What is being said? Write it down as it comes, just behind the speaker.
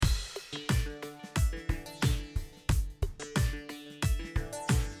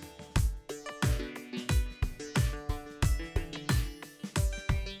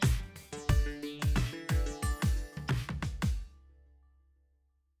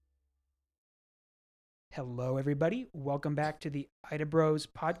Hello, everybody. Welcome back to the Ida Bros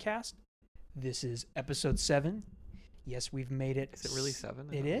podcast. This is episode 7. Yes, we've made it. Is it really 7?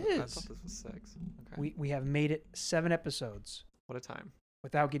 It I is. thought this was 6. Okay. We have made it 7 episodes What a time.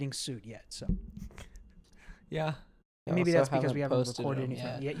 without getting sued yet. So Yeah. and maybe that's because we haven't recorded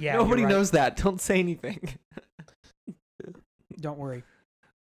anything. Yeah, Nobody you're right. knows that. Don't say anything. Don't worry.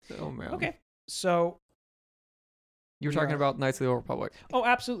 Oh, man. Okay. So, You were We talking are- about Knights of the Old Republic. oh,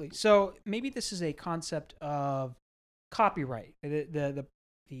 absolutely. So maybe this is a concept of copyright. The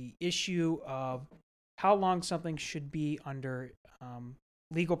issue of how long something should be under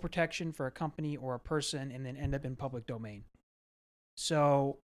legal protection for a company or a person and then end up in public domain.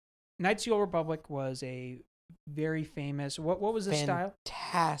 So Knights of the Old Republic was a very famous, what was the style?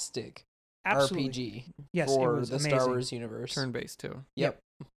 Fantastic Absolutely. RPG Yes, it for was the amazing. Star Wars universe. Turn-based, too. Yep.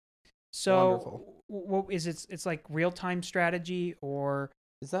 So Wonderful. what is it? It's like real-time strategy or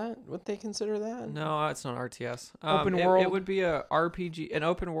Is that what they consider that? No, it's not RTS. Open It world? would be a RPG, an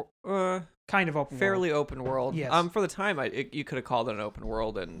open world, kind of open world. fairly open world. Yes. For the time, you could have called it an open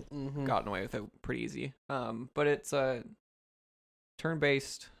world and Mm-hmm. gotten away with it pretty easy. But it's a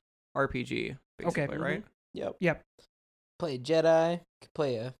turn-based RPG, basically, Okay. right? Yep. Yep. Play a Jedi. Could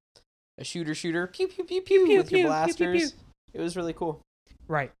play a shooter. Pew pew pew pew, Pew, pew, with pew, your pew, pew, pew. blasters. It was really cool.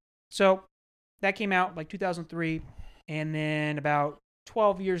 Right. So that came out like 2003. And then about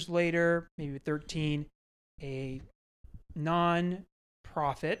 12 years later, maybe 13, a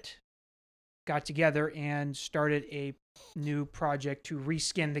non-profit got together and started a new project to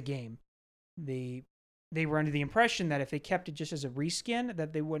reskin the game. They were under the impression that if they kept it just as a reskin,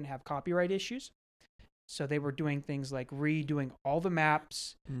 that they wouldn't have copyright issues. So they were doing things like redoing all the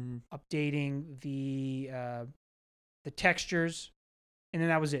maps, Mm-hmm. updating the textures, and then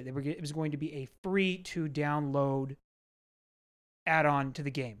that was it. It was going to be a free to download add-on to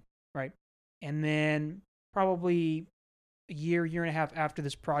the game, right? And then probably a year and a half after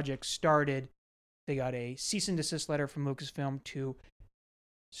this project started, they got a cease and desist letter from Lucasfilm to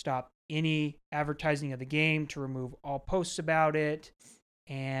stop any advertising of the game, to remove all posts about it,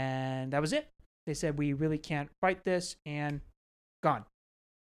 and that was it. They said, we really can't fight this, and gone.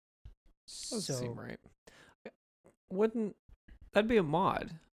 Doesn't seem right. Wouldn't that'd be a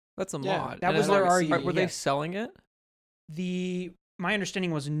mod? That's a Yeah, mod. that And was as their long as- argument, Were they yes. selling it? My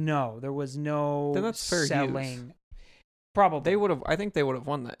understanding was no. There was no Then that's fair selling. use. Probably. They would have. I think they would have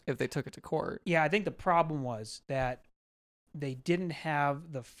won that if they took it to court. Yeah, I think the problem was that they didn't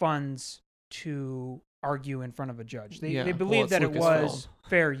have the funds to argue in front of a judge. They Yeah, well, believed it's that it was Lucasfilm.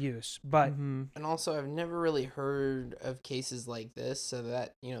 fair use, but Mhm. And also, I've never really heard of cases like this, so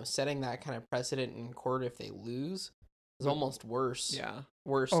that setting that kind of precedent in court if they lose is almost worse. Yeah,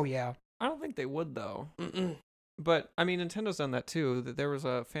 Worse. oh yeah, I don't think they would though. Mm-mm. But I mean, Nintendo's done that too. That there was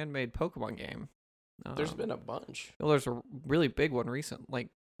a fan-made Pokemon game. There's been a bunch. Well, there's a really big one recent, like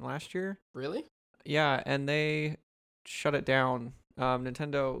last year. Really? Yeah, and they shut it down.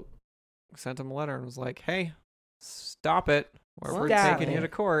 Nintendo sent them a letter and was like, "Hey, stop it! We're Stop taking you it." to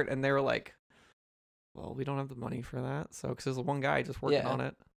court." And they were like, "Well, we don't have the money for that." So, because there's one guy just working Yeah. on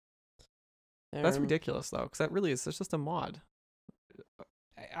it. I That's rem- ridiculous, though, because that really is. It's just a mod.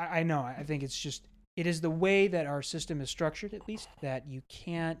 I know. I think it's just, it is the way that our system is structured, at least, that you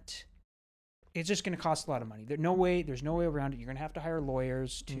can't. It's just going to cost a lot of money. There's no way around it. You're going to have to hire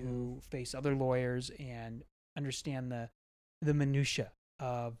lawyers to Mhm. face other lawyers and understand the minutia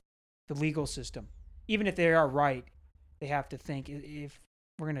of the legal system. Even if they are right, they have to think, if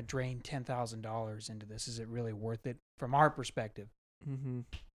we're going to drain $10,000 into this, is it really worth it from our perspective? Mm-hmm.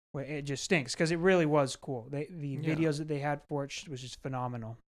 Well, it just stinks because it really was cool. The Yeah. videos that they had for it was just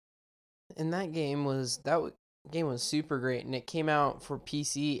phenomenal. And that game was game was super great, and it came out for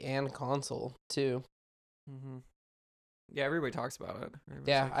PC and console too. Mm-hmm. Yeah, everybody talks about it. Everybody's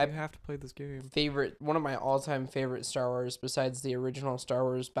Yeah, like, you have to play this game. One of my all-time favorite Star Wars, besides the original Star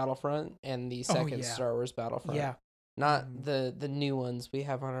Wars Battlefront and the second yeah. Star Wars Battlefront. Yeah. Not Mhm. the new ones we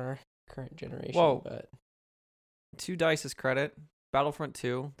have on our current generation. Whoa. But To DICE's credit, Battlefront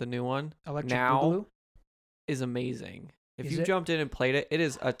 2, the new one, Electric now Boogaloo? is amazing. If Is you it? jumped in and played it, it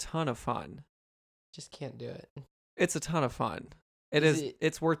is a ton of fun. just can't do it. It's a ton of fun. It Is is. it-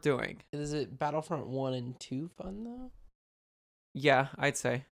 It's worth doing. Is it Battlefront 1 and 2 fun though? Yeah, I'd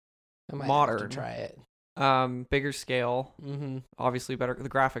say. I might have Modern. to try it. Bigger scale, Mm-hmm. obviously better. The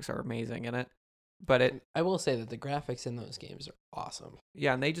graphics are amazing in it, but I will say that the graphics in those games are awesome.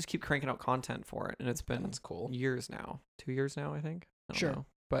 yeah, and they just keep cranking out content for it, and it's been That's cool. years now, 2 years now, I think. I don't Sure. know.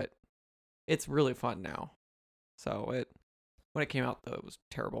 But it's really fun now. So when it came out though, it was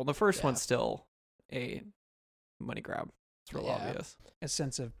terrible. The first Yeah. one's still a money grab. It's real Yeah. obvious. A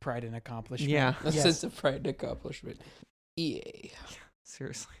sense of pride and accomplishment. Yeah. A Yes. sense of pride and accomplishment. EA.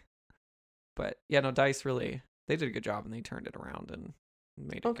 Seriously. But yeah, no, DICE really, they did a good job and they turned it around and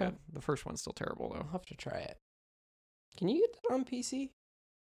made it Okay. good. The first one's still terrible I'll though. have to try it. Can you get that on PC?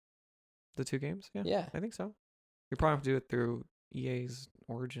 The 2 games? Yeah. Yeah. I think so. You probably have to do it through EA's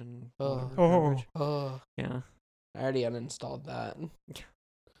Origin. Oh. whatever Oh. garbage. Oh, Yeah. I already uninstalled that.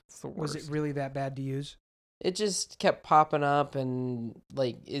 It's the worst. Was it really that bad to use? It just kept popping up, and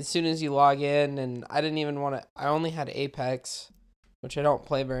like as soon as you log in, and I didn't even want to. I only had Apex, which I don't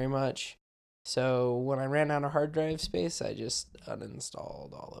play very much. So when I ran out of hard drive space, I just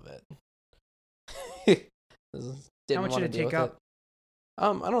uninstalled all of it. Didn't much wanna did it deal take with up?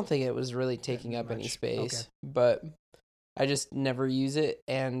 I don't think it was really taking be up any much. space, Okay. but I just never use it,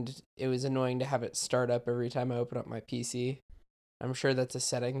 and it was annoying to have it start up every time I open up my PC. I'm sure that's a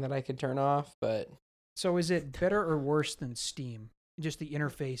setting that I could turn off, but So is it better or worse than Steam? Just the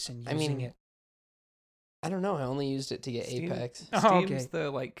interface and I using mean, it. I don't know. I only used it to get Steam- Apex. Oh, Steam's okay.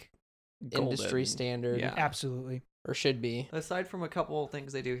 the like Industry golden- standard. Yeah. Absolutely. Or should be. Aside from a couple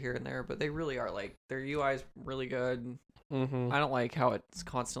things they do here and there, but they really are like their UI is really good. Mm-hmm. I don't like how it's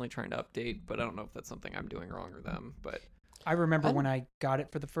constantly trying to update, but I don't know if that's something I'm doing wrong or them. But I remember I'm- when I got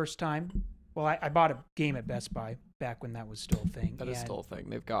it for the first time. Well, I bought a game at Best Buy back when that was still a thing. that is and- still a thing.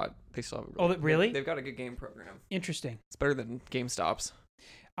 They still have a Oh, really, really? They've got a good game program. Interesting. It's better than GameStop's.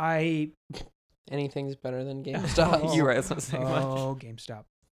 I Anything's better than GameStop. Oh. You're right. It's not saying much. Oh, GameStop.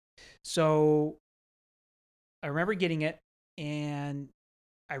 So I remember getting it, and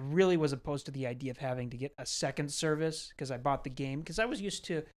I really was opposed to the idea of having to get a second service because I bought the game because I was used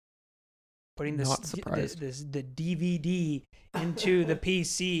to putting Not surprised. the DVD into the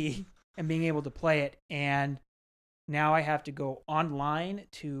PC and being able to play it, and now I have to go online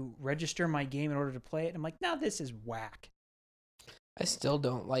to register my game in order to play it. I'm like, now this is whack. I still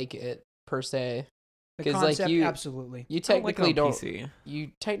don't like it per se. The 'Cause, like, concept, you- absolutely. You I don't like it technically on don't. PC.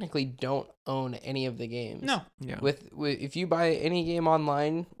 You technically don't own any of the games. No, Yeah. With if you buy any game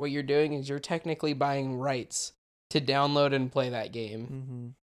online, what you're doing is you're technically buying rights to download and play that game. Mm-hmm.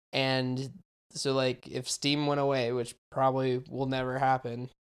 And so, like, if Steam went away, which probably will never happen,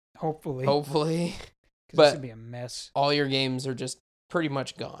 hopefully. hopefully, 'Cause but- this would be a mess. all your games are just pretty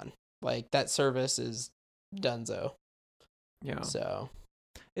much gone. Like, that service is donezo. Yeah. So,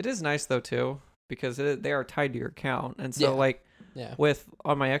 It is nice though too because they are tied to your account, and so Yeah. like yeah.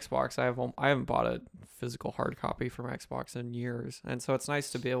 on my Xbox, I haven't bought a physical hard copy for my Xbox in years, and so it's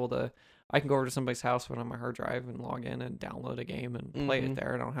nice to be able to. I can go over to somebody's house with on my hard drive and log in and download a game and play Mhm. it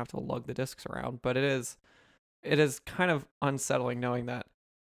there. I don't have to lug the discs around, but it is kind of unsettling knowing that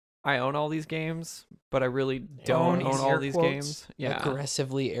I own all these games, but I really don't Own own is all air these quotes. games. Yeah,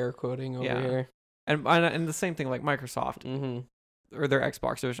 Aggressively air quoting over Yeah. here. and the same thing like Microsoft Mm-hmm. or their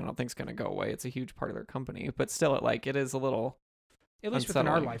Xbox division. I don't think is going to go away. It's a huge part of their company, but still, it is a little. At least within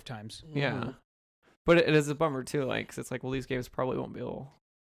our unsettling. lifetimes. Yeah. Mm-hmm. But it is a bummer too, like, 'cause it's like, well, these games probably won't be able.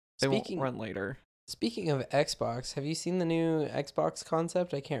 They Speaking won't run later. Speaking of Xbox, have you seen the new Xbox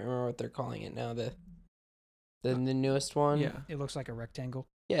concept? I can't remember what they're calling it now. The newest one. Yeah, It looks like a rectangle.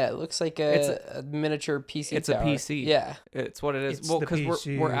 Yeah, it looks like It's a miniature PC. it's a tower. PC. Yeah. it's what it is. It's Well, the because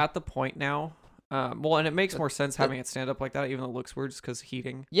PC. we're at the point now. Well, and it makes more sense but- having it stand up like that, even though it looks weird, just because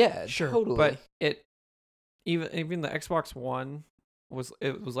heating. Yeah. Sure, Totally. But even the Xbox One was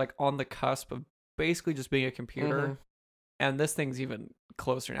like on the cusp of basically just being a computer. Mhm. And this thing's even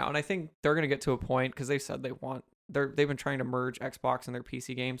closer now. And I think they're going to get to a point because they've said they've been trying to merge Xbox and their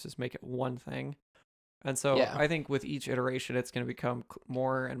PC games, just make it one thing. And so Yeah. I think with each iteration, it's going to become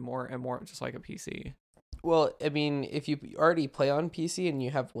more and more and more just like a PC. Well, I mean, if you already play on PC and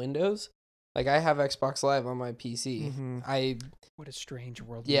you have Windows, like I have Xbox Live on my PC. Mhm. What a strange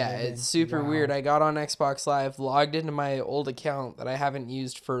world. we Yeah, live in. it's super Wow. weird. I got on Xbox Live, logged into my old account that I haven't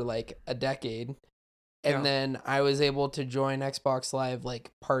used for like a decade. And Yeah. then I was able to join Xbox Live like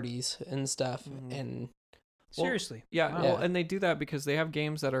parties and stuff. Mhm. And Seriously. Yeah, Wow. well, and they do that because they have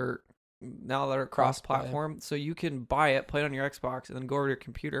games that are cross-platform, so you can buy it, play it on your Xbox, and then go over to your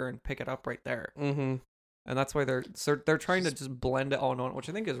computer and pick it up right there. mm-hmm. And that's why they're trying to just blend it all in one, which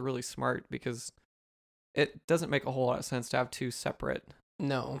I think is really smart because it doesn't make a whole lot of sense to have two separate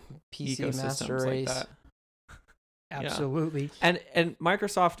No, PC ecosystems Master like Race. that. Absolutely. And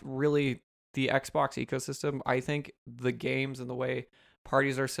Microsoft really, the Xbox ecosystem, I think the games and the way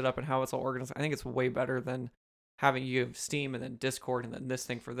parties are set up and how it's all organized, I think it's way better than having you have Steam and then Discord and then this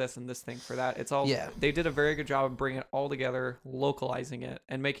thing for this and this thing for that. It's all, Yeah. they did a very good job of bringing it all together, localizing it,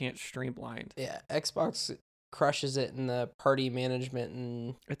 and making it streamlined. Yeah, Xbox crushes it in the party management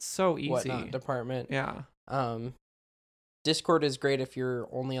and It's so easy. whatnot department. Yeah. Discord is great if you're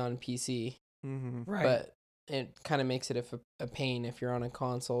only on PC, Mm-hmm. Right. but it kind of makes it a pain if you're on a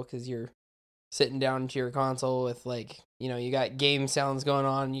console because you're sitting down to your console with like, you got game sounds going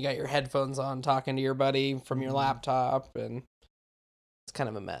on, you got your headphones on talking to your buddy from your Mhm. laptop, and it's kind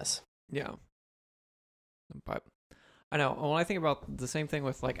of a mess. Yeah. But I know when I think about the same thing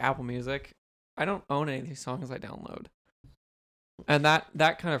with like Apple Music, I don't own any of these songs I download. And that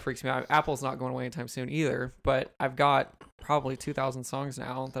kind of freaks me out. Apple's not going away anytime soon either, but I've got probably 2,000 songs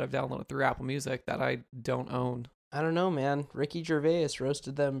now that I've downloaded through Apple Music that I don't own. I don't know, man. Ricky Gervais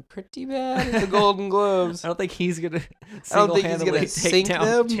roasted them pretty bad at the Golden Globes. I don't think he's going to I don't think he's single-handedly gonna take sink down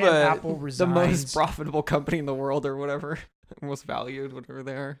them, Tim but Apple the resigns. most profitable company in the world or whatever. Most valued, whatever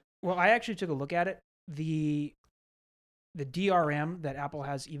they are. Well, I actually took a look at it. The DRM that Apple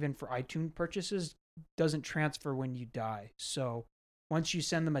has even for iTunes purchases doesn't transfer when you die. So once you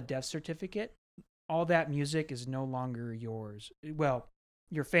send them a death certificate, all that music is no longer yours. Well,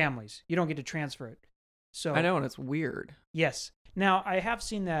 your family's. You don't get to transfer it. So I know, and it's weird. Yes. Now, I have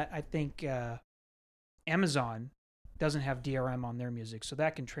seen that I think Amazon doesn't have DRM on their music, so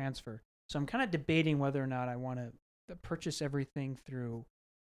that can transfer. So I'm kind of debating whether or not I want to purchase everything through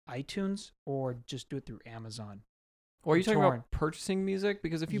iTunes or just do it through Amazon. Or are you I'm talking torn. about purchasing music?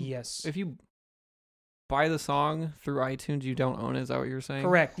 Because if you Yes. buy the song through iTunes, you don't own it. Is that what you're saying?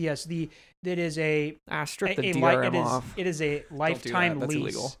 Correct. Yes. That is a Strip the a DRM it is, off. It is a lifetime That's lease.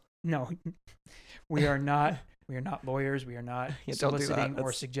 illegal. No, we are not. We are not lawyers. We are not Yeah, don't do that. soliciting or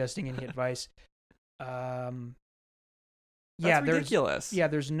That's- suggesting any advice. That's Yeah, there's ridiculous. yeah,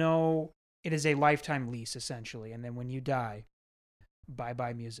 there's no. It is a lifetime lease essentially, and then when you die,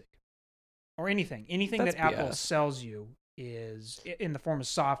 bye music, or anything That's that Apple BS. sells you is in the form of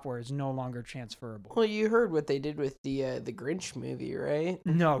software is no longer transferable. well, you heard what they did with the Grinch movie, right?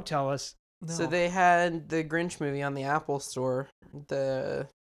 No, tell us. So they had the Grinch movie on the Apple Store. I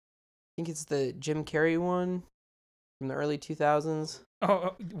think it's the Jim Carrey one from the early 2000s.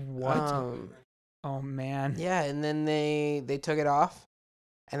 Oh, what? Oh man. Yeah, and then they took it off,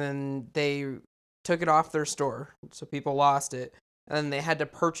 and then they took it off their store, so people lost it, and then they had to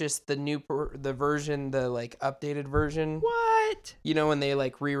purchase the version, the like updated version. What? When they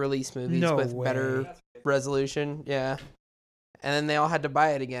like re-release movies No with way. better resolution, yeah. And then they all had to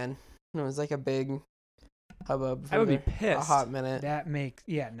buy it again. And it was like a big hubbub. I would be for a pissed. hot minute, That makes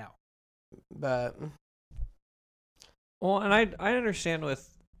no. but Well, and I understand with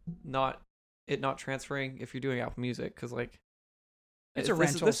not transferring if you're doing Apple Music because like It's a this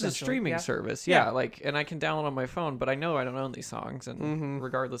rental, This is a essentially. streaming Yeah. service, Yeah. Like, and I can download on my phone, but I know I don't own these songs, and Mhm.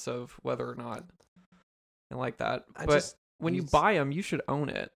 regardless of whether or not I like that, I but just when you use- buy them, you should own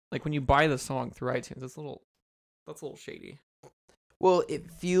it. Like when you buy the song through iTunes, that's a little shady. Well, it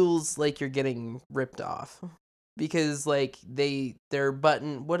feels like you're getting ripped off because like their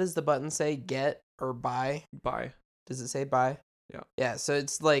button. What does the button say? Get or buy? Buy. Does it say buy? Yeah. Yeah. So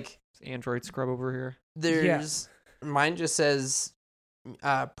it's like It's Android scrub over here. there's mine just says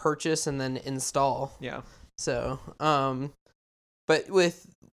purchase and then install. Yeah. So but with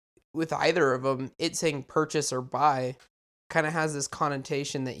either of them, it saying purchase or buy kind of has this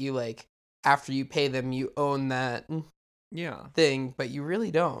connotation that you like after you pay them you own that Yeah. thing, but you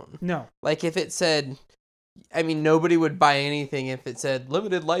really don't. No. Like if it said, I mean, nobody would buy anything if it said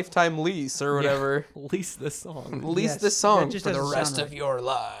limited lifetime lease or whatever. Lease this song. Lease Yes, this song that just for the doesn't rest sound of right. your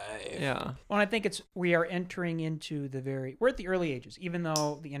life. Yeah. Well, I think we are entering into we're at the early ages, even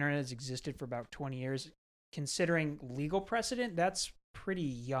though the internet has existed for about 20 years. Considering legal precedent, that's pretty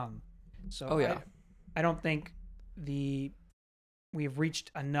young. So Oh, yeah. I don't think we've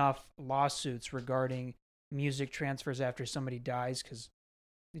reached enough lawsuits regarding music transfers after somebody dies because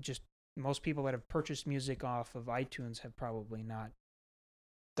most people that have purchased music off of iTunes have probably not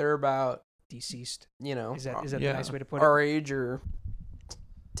They're about, deceased. is Is that Yeah. the nice way to put it? our age or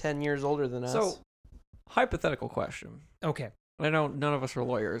 10 years older than us. So, hypothetical question. Okay, I know none of us are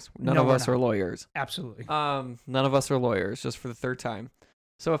lawyers. None No, of we're us not. are lawyers. absolutely. None of us are lawyers, just for the third time.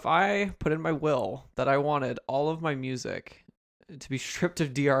 So if I put in my will that I wanted all of my music to be stripped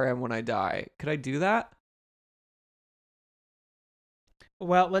of DRM when I die, could I do that?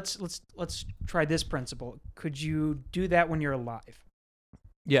 Well, let's try this principle. Could you do that when you're alive?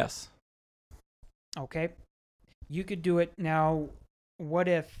 Yes. Okay, you could do it now. What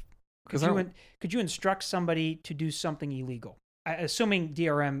if? Could 'Cause you instruct somebody to do something illegal? Assuming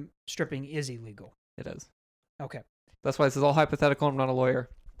DRM stripping is illegal. It is. Okay, That's why this is all hypothetical. I'm not a lawyer.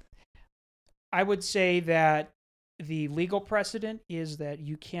 I would say that the legal precedent is that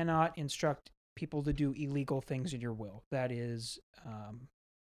you cannot instruct people to do illegal things in your will. That is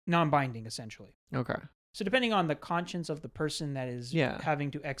non-binding, essentially. Okay. So depending on the conscience of the person that is Yeah.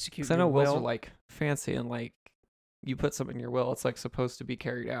 having to execute Because I your know wills will, are like fancy and like you put something in your will, it's like supposed to be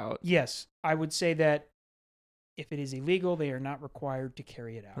carried out. yes, I would say that if it is illegal, they are not required to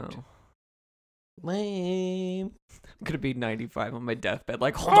carry it out. Oh. Lame. I'm gonna be 95 on my deathbed.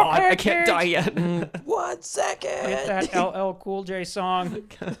 Like, hold Oh, on, I hey, can't kids. die yet. 1 second. Get that LL Cool J song.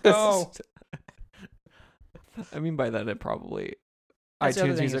 Go. I mean, by then it probably That's the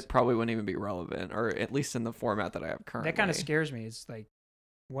other iTunes thing Music is- probably wouldn't even be relevant, or at least in the format that I have currently. That kind of scares me. It's like,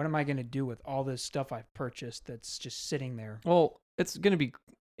 what am I going to do with all this stuff I've purchased that's just sitting there? Well, it's gonna be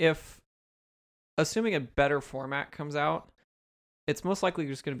assuming a better format comes out, it's most likely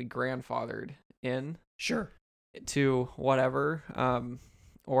just gonna be grandfathered in Sure. to whatever,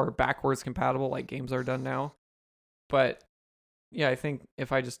 or backwards compatible like games are done now. But yeah, I think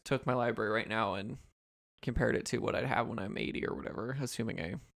if I just took my library right now and compared it to what I'd have when I'm 80 or whatever, assuming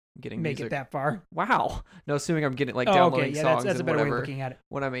I'm getting Make music. it that far. Wow. No, assuming I'm getting like Oh, downloading okay. Yeah, songs that's a and better way whatever of looking at it.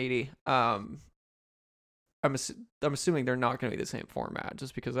 when I'm 80. I'm assuming they're not going to be the same format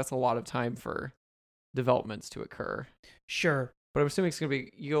just because that's a lot of time for developments to occur. Sure. But I'm assuming it's going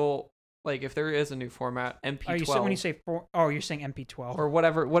to be like if there is a new format, MP12 Are you when you say you're saying MP12 or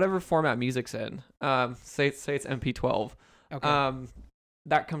whatever format music's in. Say it's MP12. Okay.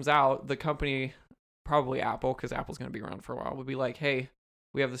 That comes out, the company, probably Apple, because Apple's going to be around for a while, would be like, hey,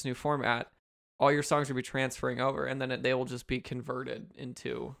 we have this new format. All your songs will be transferring over, and then they will just be converted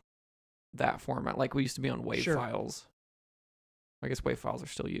into that format, like we used to be on WAV Sure. files. I guess WAV files are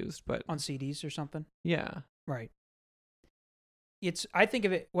still used, but On CDs or something. yeah. Right. I think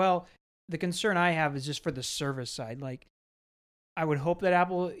of it, well, the concern I have is just for the service side. Like, I would hope that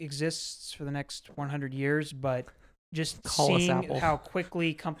Apple exists for the next 100 years, but just Call us seeing Apple. how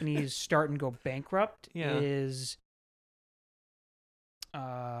quickly companies start and go bankrupt Yeah. is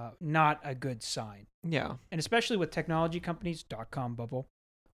not a good sign. Yeah. And especially with technology companies, .com bubble,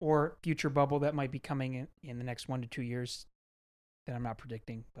 or future bubble that might be coming in the next 1 to 2 years that I'm not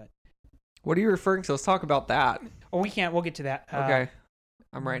predicting. But What are you referring to? Let's talk about that. we'll get to that. Okay.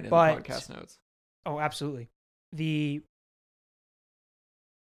 I'm writing in the but- podcast notes. Oh, absolutely. The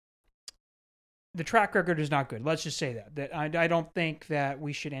track record is not good. Let's just say that I don't think that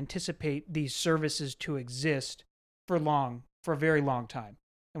we should anticipate these services to exist for a very long time.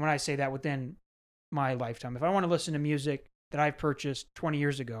 And when I say that, within my lifetime, if I want to listen to music that I've purchased 20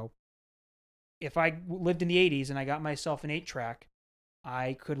 years ago, if I lived in the 80s and I got myself an 8-track,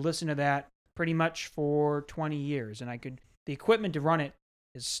 I could listen to that pretty much for 20 years, and the equipment to run it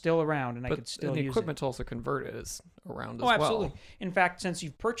is still around, and I could still the use equipment to also convert it is around as Oh, absolutely. well. In fact, since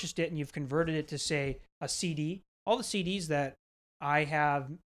you've purchased it and you've converted it to, say, a CD, all the CDs that I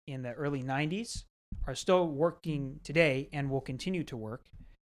have in the early 90s are still working today and will continue to work.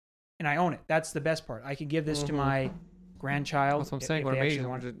 And I own it. That's the best part. I could give this to my grandchild. That's what I'm if saying. What they I'm actually saying,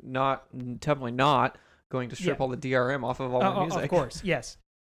 want it. definitely not going to strip Yeah. all the DRM off of all my music. Of course, yes.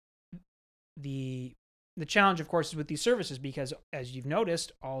 The challenge, of course, is with these services because, as you've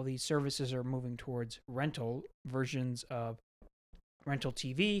noticed, all these services are moving towards rental versions of rental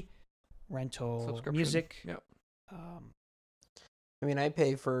TV, rental Subscription. music. Yep. I mean, I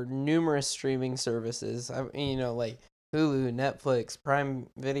pay for numerous streaming services. Like Hulu, Netflix, Prime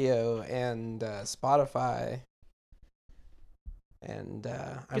Video, and Spotify. And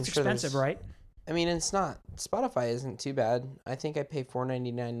I'm It's sure expensive, right? I mean, it's not. Spotify isn't too bad. I think I pay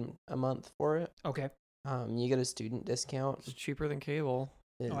 $4.99 a month for it. Okay. You get a student discount. It's cheaper than cable.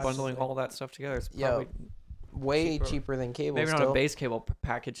 It's Bundling all that stuff together. It's Yeah, probably way cheaper. cheaper than cable. maybe not still. a base cable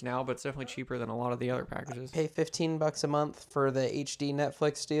package now, but it's definitely cheaper than a lot of the other packages. Pay $15 a month for the HD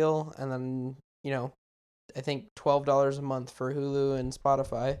Netflix deal, and then I think $12 a month for Hulu and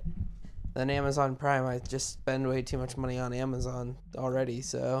Spotify. Then Amazon Prime, I just spend way too much money on Amazon already.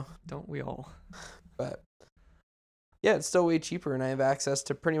 So, Don't we all? but yeah, it's still way cheaper, and I have access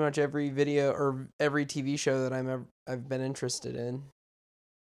to pretty much every video or every TV show that I've been interested in.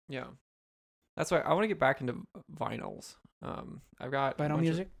 Yeah. That's why I want to get back into vinyls. I've got a bunch Vinyl of-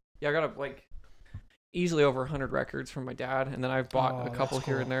 music? I got like easily over 100 records from my dad, and then I've bought Oh, a couple that's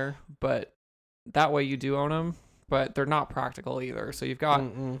here cool. and there. But that way you do own them, but they're not practical either. So you've got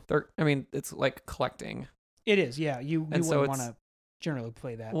it's like collecting. It is, yeah. You And so wouldn't it's- want to generally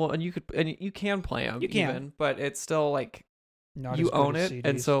play that. Well, and you can play them You can. even, but it's still like Not you as good own as it,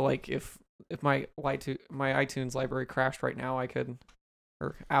 and CDs. so like if my iTunes library crashed right now,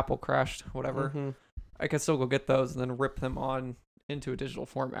 or Apple crashed, whatever, I could still go get those and then rip them on into a digital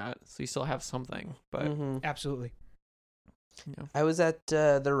format, so you still have something. But Absolutely. you know, I was at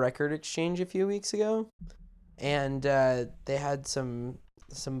the Record Exchange a few weeks ago, and they had some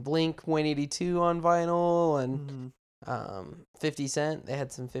Blink 182 on vinyl, and 50 Cent. They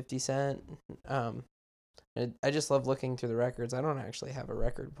had some 50 Cent. I just love looking through the records. I don't actually have a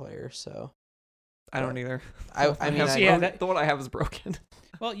record player, so I don't either. I mean, the one I have is broken.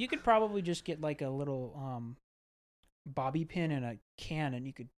 Well, you could probably just get like a little bobby pin and a can, and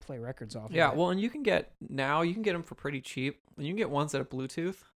you could play records off. Yeah, of it. well, and you can get them for pretty cheap. And you can get ones that have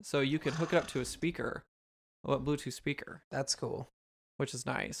Bluetooth, so you can hook it up to a speaker, a Bluetooth speaker, that's cool. which is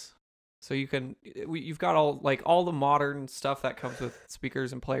nice. So you've got all the modern stuff that comes with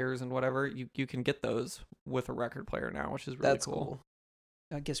speakers and players and whatever. You can get those with a record player now, which is really That's cool.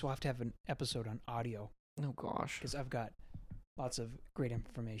 I guess we'll have to have an episode on audio Oh gosh, because I've got lots of great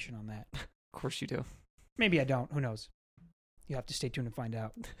information on that. of course you do. Maybe I don't. Who knows? You have to stay tuned and find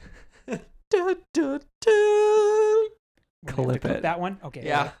out. Da, da, da. We're gonna have to Clip it. that one. Okay.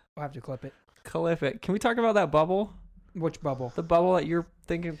 Yeah. We'll have to clip it. Clip it. Can we talk about that bubble? Which bubble? The bubble that you're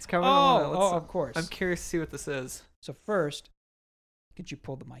thinking it's coming. Oh, of course. I'm curious to see what this is. So first, could you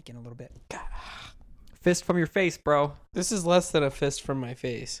pull the mic in a little bit? Fist from your face, bro. This is less than a fist from my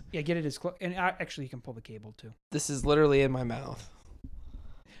face. Yeah, get it as close. And actually, you can pull the cable too. This is literally in my mouth.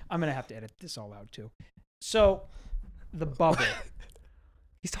 I'm gonna have to edit this all out too. So, the bubble.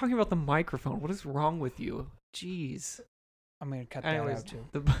 He's talking about the microphone. What is wrong with you? Jeez. I'm gonna cut Anyways, that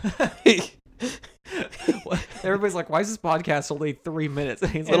out too. Everybody's like, why is this podcast only 3 minutes?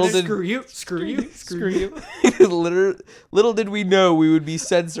 And he's Little like, did- screw you. Little did we know we would be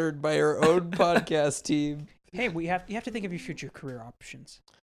censored by our own podcast team. Hey, you have to think of your future career options.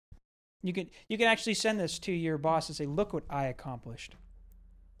 You can actually send this to your boss and say, "Look what I accomplished."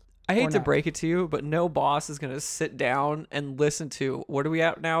 I hate Or to not. break it to you, but no boss is going to sit down and listen to, what are we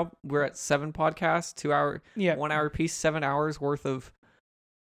at now? We're at 7 podcasts, 2 hour, Yeah. 1 hour piece, 7 hours worth of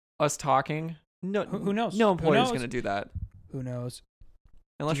us talking. No, Who knows? No Who employer is knows? going to do that. Who knows?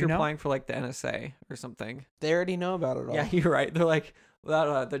 Unless Do you you're know? applying for like the NSA or something. They already know about it all. Yeah, you're right. They're like,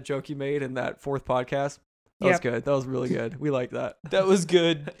 that the joke you made in that 4th podcast, that was Yep. good. That was really good. We like that. That was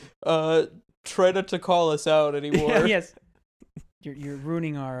good. Try not to call us out anymore. Yes. You're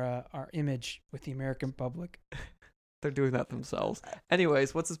ruining our image with the American public. They're doing that themselves.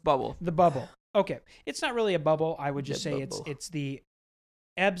 Anyways, what's this bubble? The bubble. Okay, it's not really a bubble. I would just Dead say bubble. it's the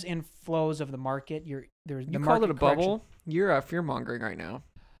ebbs and flows of the market. There's the You called market it a correction. bubble? You're fear mongering right now.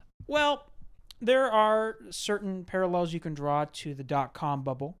 Well, there are certain parallels you can draw to the .com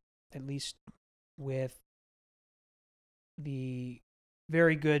bubble, at least with the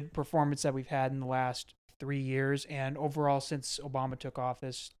very good performance that we've had in the last 3 years, and overall since Obama took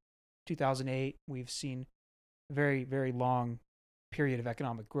office, 2008, we've seen a very, very long period of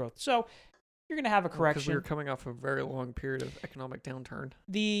economic growth. So you're going to have a Because correction. we were coming off a very long period of economic downturn.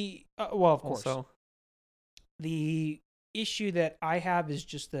 Well, of course. Also, The issue that I have is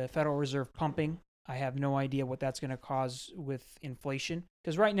just the Federal Reserve pumping. I have no idea what that's going to cause with inflation,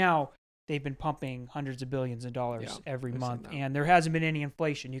 because right now they've been pumping hundreds of billions of dollars Yeah, every I've seen month, that. and there hasn't been any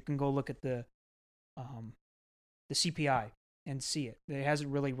inflation. You can go look at the CPI and see it. It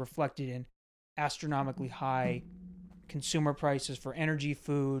hasn't really reflected in astronomically high consumer prices for energy,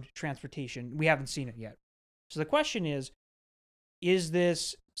 food, transportation. We haven't seen it yet. So the question is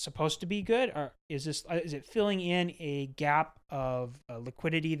this supposed to be good, or is it filling in a gap of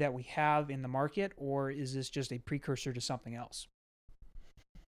liquidity that we have in the market, or is this just a precursor to something else?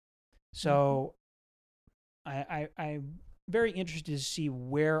 So I'm very interested to see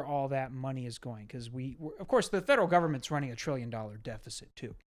where all that money is going, because of course the federal government's running $1 trillion deficit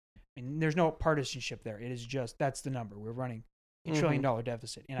too. I mean, there's no partisanship there. It is just, that's the number. We're running $1 trillion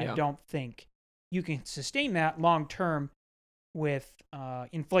deficit, and Yeah. I don't think you can sustain that long term with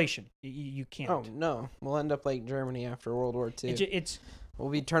inflation. You can't. Oh no, we'll end up like Germany after World War II. It's We'll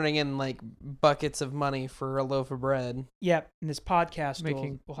be turning in like buckets of money for a loaf of bread. yeah. And this podcast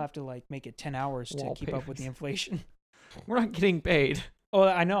Making we'll have to make it 10 hours to keep up with the wallpapers. inflation. we're not getting paid. Oh,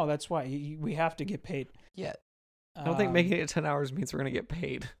 I know. That's why we have to get paid. Yeah. I don't think making it 10 hours means we're going to get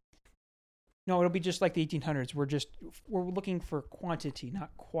paid. No, it'll be just like the 1800s. We're looking for quantity, not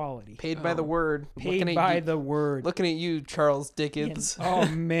quality. Paid by the word. Paid Looking at by you, the word. Looking at you, Charles Dickens. Oh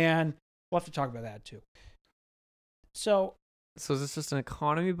man, we'll have to talk about that too. So So is this just an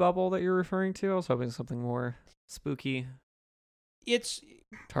economy bubble that you're referring to? I was hoping something more spooky, it's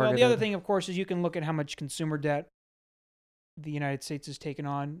targeted. well, the other thing, of course, is you can look at how much consumer debt the United States has taken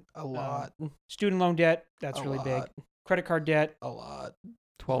on. A lot. Student loan debt, that's A really big. lot. Credit card debt, A lot.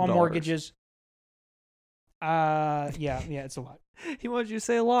 $12. home mortgages. Yeah, it's a lot. He wanted you to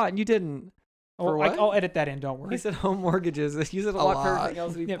say a lot, and you didn't. For Oh, what? I'll edit that in. Don't worry. He said home mortgages. He said a lot for lot. everything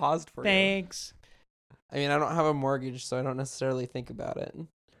else, and he Yeah, paused for you. Thanks. I mean, I don't have a mortgage, so I don't necessarily think about it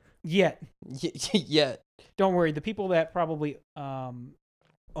Yet. yet. Don't worry. The people that probably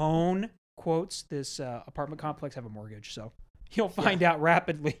own, quotes, this apartment complex have a mortgage. So you'll find out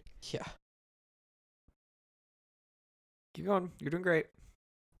rapidly. Yeah. Keep going. You're doing great.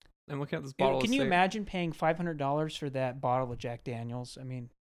 I'm looking at this Dude, bottle. can you imagine paying $500 for that bottle of Jack Daniels? I mean,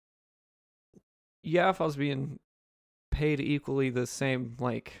 Yeah, if I was being paid equally the same,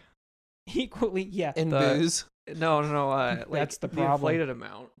 like equally, yeah. In The- booze. no, like That's the the problem. inflated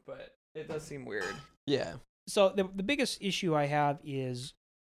amount, but it does seem weird. Yeah. So the biggest issue I have is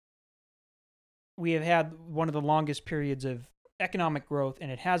we have had one of the longest periods of economic growth, and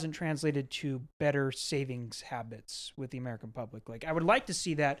it hasn't translated to better savings habits with the American public. Like, I would like to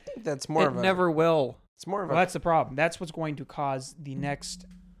see that. I think that's more It of a. never will. It's more of Well, a. that's the problem. That's what's going to cause the next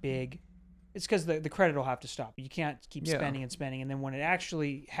big. It's because the credit will have to stop. You can't keep Yeah. spending and spending, and then when it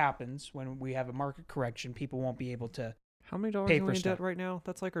actually happens, when we have a market correction, people won't be able to. How many dollars Pay are for we in stuff. debt right now?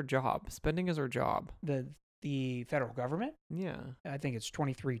 That's like our job. Spending is our job. The federal government. Yeah. I think it's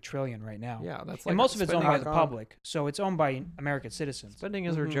 23 trillion right now. Yeah, that's like And most of it's owned spending by is- the on- public, so it's owned by American citizens. Spending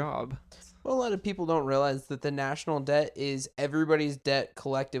is our Mhm. job. Well, a lot of people don't realize that the national debt is everybody's debt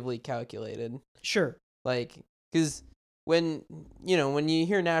collectively calculated. Sure. Like, because when you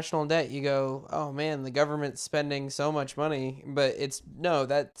hear national debt, you go, "Oh man, the government's spending so much money," but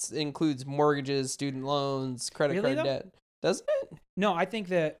that includes mortgages, student loans, credit Really, card though? debt. Doesn't it? No, I think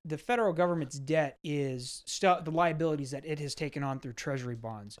that the federal government's debt is the liabilities that it has taken on through treasury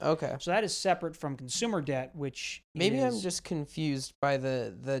bonds. Okay. So that is separate from consumer debt, which Maybe I'm is- just confused by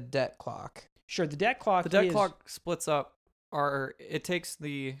the debt clock. sure the debt clock. The debt is, clock splits up. It takes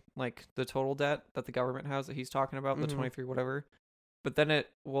the total debt that the government has that he's talking about, the Mhm. 23 whatever, but then it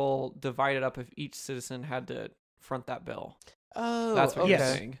will divide it up if each citizen had to front that bill. Oh, That's what okay. you're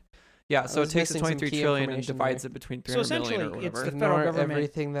saying. Yeah, I so it was takes the missing some 23 key trillion and information divides there. it between So 300 million or essentially, it's whatever. the federal Ignore government-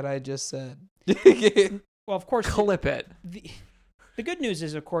 everything that I just said. Well, of course, Clip it. the good news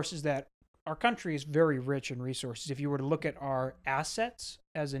is, of course, is that our country is very rich in resources. If you were to look at our assets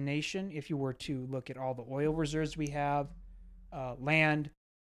as a nation, if you were to look at all the oil reserves we have, land,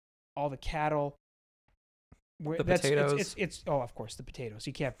 all the cattle, The potatoes. It's of course the potatoes.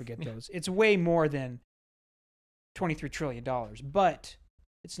 You can't forget those. It's way more than $23 trillion, but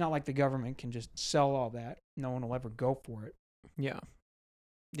it's not like the government can just sell all that. No one will ever go for it. Yeah.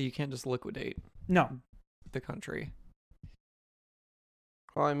 You can't just liquidate No, the country.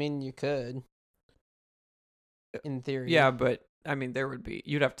 Well, I mean, you could, in theory. Yeah, but I mean,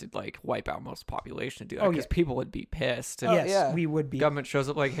 you'd have to like wipe out most population to do that Oh, because yeah. people would be pissed. Oh, yes, yeah. we would be. Government shows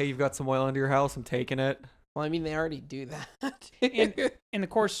up like, hey, you've got some oil under your house. I'm taking it. Well, I mean, they already do that. And of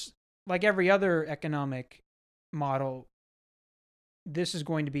course, like every other economic model, this is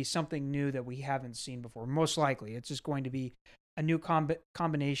going to be something new that we haven't seen before. Most likely, it's just going to be a new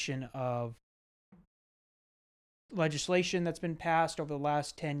combination of legislation that's been passed over the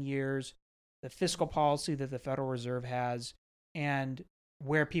last 10 years, the fiscal policy that the Federal Reserve has, and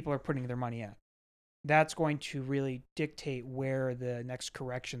where people are putting their money at. That's going to really dictate where the next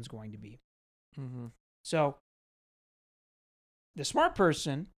correction is going to be. Mm-hmm. So the smart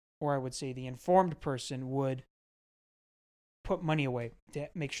person, or I would say the informed person, would put money away to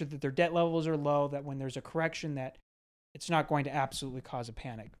make sure that their debt levels are low, that when there's a correction that it's not going to absolutely cause a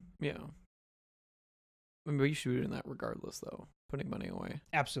panic. Yeah. I mean, you should be doing that regardless, though, putting money away.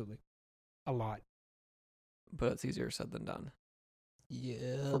 Absolutely. A lot. But it's easier said than done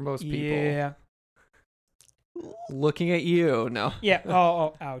Yeah. for most people. Yeah. Looking at you, no. Yeah.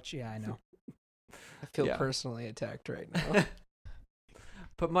 Oh, ouch. Yeah, I know. I feel Yeah. personally attacked right now.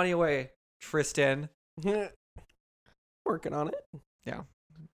 Put money away, Tristan. Working on it.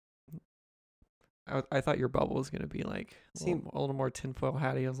 I thought your bubble was gonna be like Seem- a little more tinfoil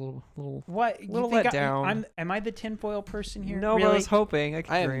hatty. I was a little. What? You Little think let down. am I the tinfoil person here? No, but I really? was hoping. I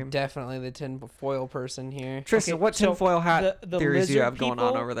could I am dream. definitely the tinfoil person here. Tristan, Okay, what so tinfoil hat the theories do you lizard have going on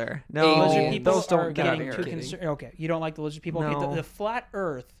people- over there? The No, lizard Lizard people those don't are get out of getting here. too concerned. Okay, you don't like the lizard people? Okay, No. the flat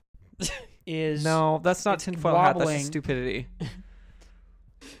Earth is No, that's not it's tinfoil hat. That's wobbling. just stupidity.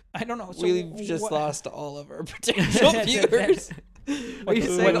 I don't know. So We've just what- lost all of our potential viewers. Are you the-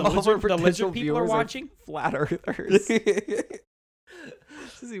 saying the all of our lizard- the potential lizard people are viewers watching? flat earthers?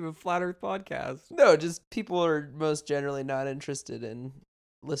 This is even flat Earth podcast. No, just people are most generally not interested in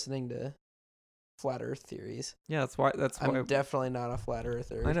listening to flat Earth theories. Yeah, that's why. I'm definitely not a flat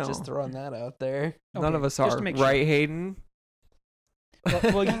earther. I know. Just throwing that out there. None Okay, of us just are, to make right, sure. Hayden?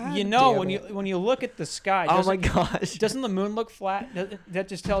 Well, you know damn when you look at the sky, Oh my gosh. doesn't the moon look flat? That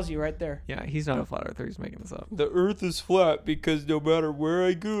just tells you right there. Yeah, he's not a flat earther. He's making this up. The Earth is flat because no matter where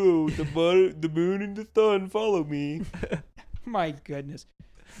I go, the moon and the sun follow me. My goodness.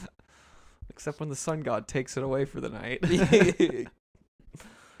 Except when the sun god takes it away for the night.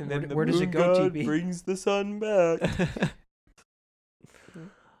 And then Where does it go, god TB? brings the sun back.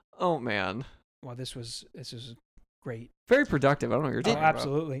 Oh man. Well, this was great. Very productive. I don't know what you're Oh, talking about.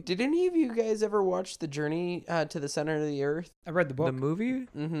 absolutely. Did any of you guys ever watch The Journey to the Center of the Earth? I read the book. The movie?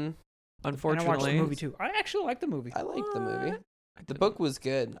 Mm-hmm. And I Unfortunately. watched the movie too. I actually liked the movie. I liked the movie. What? I The didn't. book was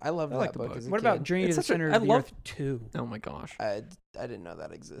good. I loved I that like the book book. as a What kid. about Journey It's to the such a- Center I of the love- Earth 2? Oh my gosh. I didn't know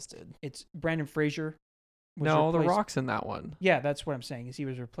that existed. It's Brandon Fraser. was No, The replaced- Rock's in that one. Yeah, that's what I'm saying. Is he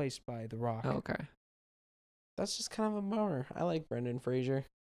was replaced by The Rock. Oh, okay. That's just kind of a bummer. I like Brendan Fraser.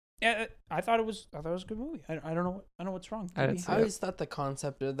 Yeah, I thought it was a good movie. I don't know. I don't know what's wrong. I didn't Maybe. see I it. always thought the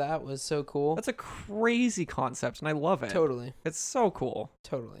concept of that was so cool. That's a crazy concept, and I love it. Totally. It's so cool.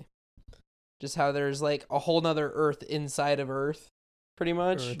 Totally. Just how there's like a whole nother Earth inside of Earth, pretty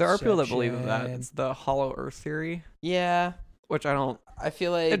much. Earth. There are people that believe in that. Inception. It's the hollow Earth theory, Yeah. which I don't. I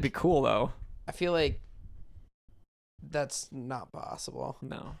feel like It'd be cool though. I feel like that's not possible.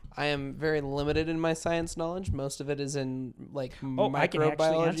 No. I am very limited in my science knowledge. Most of it is in like Oh, I can actually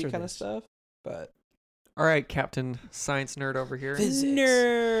microbiology answer kind of this. stuff. But All right, Captain Science Nerd over here. Physics.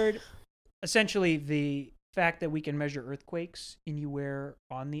 Nerd. Essentially, the fact that we can measure earthquakes anywhere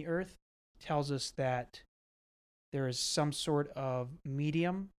on the Earth tells us that there is some sort of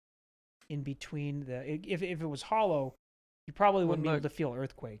medium in between the. If it was hollow, you probably wouldn't be Wouldn't able to feel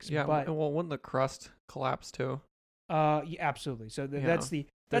earthquakes. Yeah, but well, wouldn't the crust collapse too? yeah, absolutely. So Yeah. that's the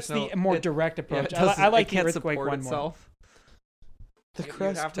There's the no- more it- direct Yeah, approach. it I doesn't- like it the can't earthquake support one more. itself. the You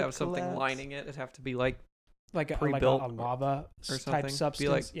crust have to would have something collapse. lining it. It'd have to be like Like a pre-built lava or type something.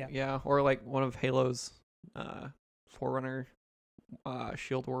 substance. Be like yeah. or like one of Halo's Forerunner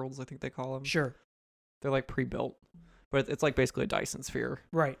shield worlds, I think they call them. Sure. They're like pre-built, but it's like basically a Dyson sphere.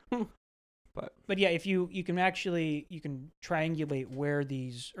 Right. But yeah, if you can triangulate where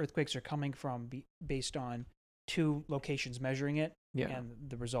these earthquakes are coming from based on two locations measuring it, yeah. and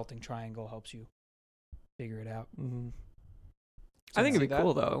the resulting triangle helps you figure it out. Mm-hmm. So I think it'd see be that?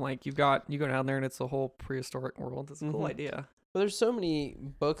 cool though. Like you go down there and it's a whole prehistoric world. It's a cool Mhm. idea. Well, there's so many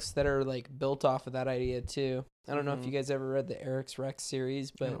books that are like built off of that idea too. I don't know if Mhm. you guys ever read the Eric's Rex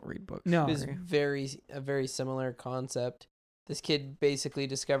series, I but don't read books. No. it is sorry. a very similar concept. This kid basically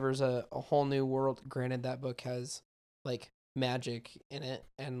discovers a whole new world. Granted, that book has like magic in it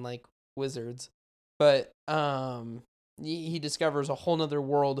and like wizards, but he discovers a whole nother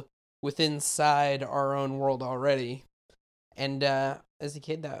world within inside our own world already. And as a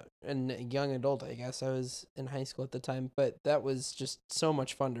kid, and a young adult, I guess I was in high school at the time, but that was just so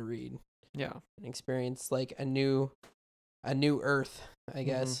much fun to read Yeah. and experience like a new Earth, I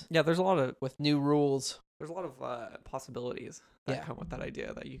guess, Yeah. There's a lot of with new rules. possibilities that Yeah. come with that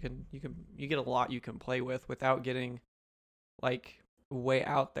idea that you get a lot you can play with without getting like way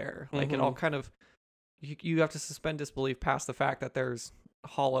out there. Like it all kind of you have to suspend disbelief past the fact that there's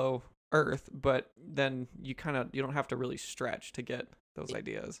hollow Earth, but then you don't have to really stretch to get those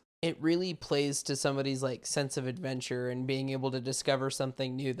ideas. It really plays to somebody's like sense of adventure and being able to discover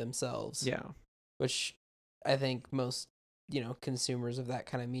something new themselves. Yeah. Which I think most, consumers of that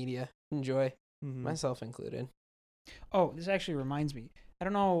kind of media enjoy, Mhm. myself included. Oh, this actually reminds me. I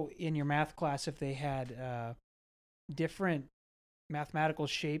don't know in your math class if they had different mathematical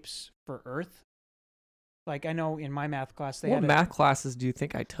shapes for Earth. Like I know in my math class they What had math classes do you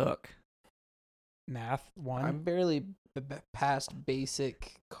think I took? math one. I'm barely past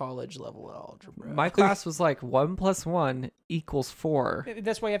basic college level algebra. My class was like 1 + 1 = 4.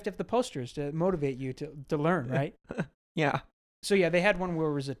 That's why you have to have the posters to motivate you to learn, right? Yeah. So yeah, they had one where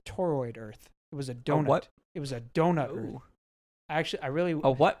it was a toroid Earth. It was a donut. what? It was a donut Earth. Ooh. Actually, I really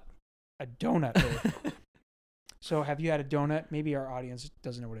A what? a donut Earth. So have you had a donut? Maybe our audience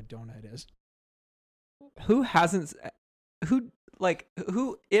doesn't know what a donut is. Who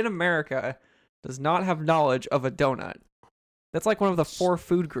in America does not have knowledge of a donut? That's like one of the 4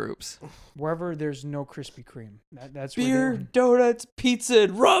 food groups. Wherever there's no Krispy Kreme. That's where beer, they- donuts, pizza,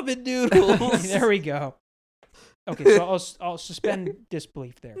 and ramen noodles. There we go. Okay, so I'll suspend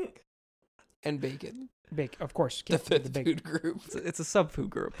disbelief there. And bacon. Of course, The can't forget fifth bacon. food group. It's a sub-food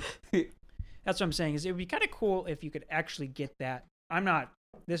group. That's what I'm saying. Is it would be kind of cool if you could actually get that.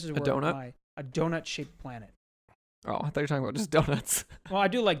 This is where donut? a donut-shaped planet. Oh, I thought you were talking about just donuts. Well, I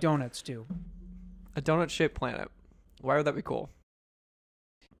do like donuts too. A donut-shaped planet. Why would that be cool?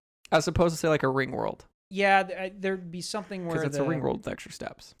 As opposed to say like a ring world. Yeah, there'd be something where because it's a ring world with extra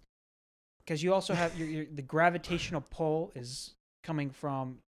steps. Because you also have the gravitational pull is coming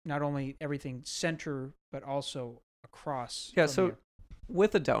from not only everything center but also across. Yeah. from So here.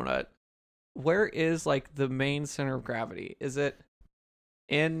 with a donut, where is like the main center of gravity? Is it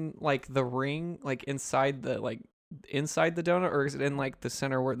in like the ring, like inside the donut, or is it in like the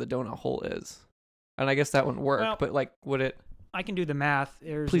center where the donut hole is? And I guess that wouldn't work, Well, but like, would it? I can do the math.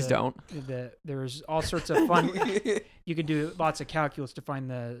 Please don't. There's all sorts of fun. You can do lots of calculus to find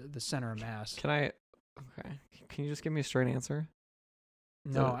the center of mass. Can I? Okay. Can you just give me a straight answer?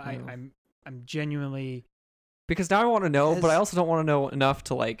 No, No. I'm genuinely Because now I want to know, but I Has- also don't want to know enough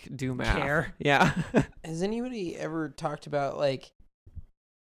to like do math. care. Yeah. Has anybody ever talked about like?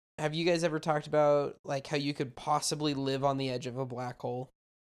 Have you guys ever talked about like how you could possibly live on the edge of a black hole?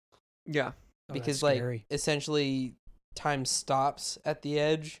 Yeah. Oh, Because that's like scary. essentially time stops at the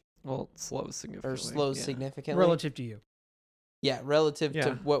edge Well, it slows significantly. or slows yeah. significantly. relative to you. Yeah, relative Yeah.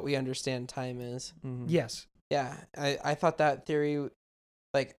 to what we understand time is. Mhm. Yes. Yeah, I thought that theory,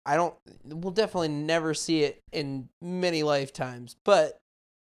 like, we'll definitely never see it in many lifetimes, but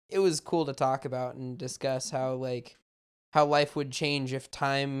it was cool to talk about and discuss how life would change if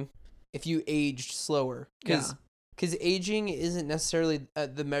you aged slower. Yeah. Because aging isn't necessarily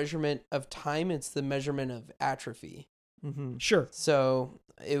the measurement of time, it's the measurement of atrophy. Mm-hmm. Sure. So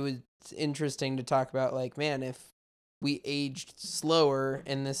it was interesting to talk about, like, man, if we aged slower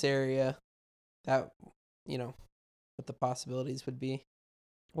in this area, that, what the possibilities would be.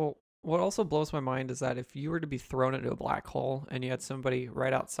 Well, what also blows my mind is that if you were to be thrown into a black hole and you had somebody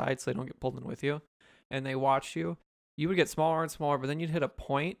right outside so they don't get pulled in with you, and they watch you, you would get smaller and smaller, but then you'd hit a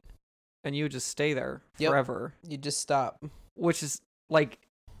point and you would just stay there Yep. forever, You just stop. which is like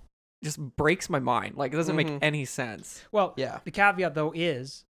just breaks my mind. Like it doesn't Mhm. make any sense. Well, Yeah. the caveat though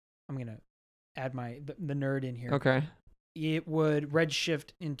is, I'm gonna add the nerd in here. Okay. It would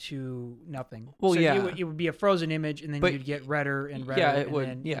redshift into nothing. Well, so yeah. it would be a frozen image, and then But you'd get redder and redder. Yeah, it and would.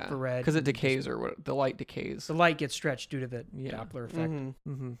 then Yeah, infrared, because it and just- decays or what? The light decays. The light gets stretched due to the Yeah. Doppler effect. Mhm.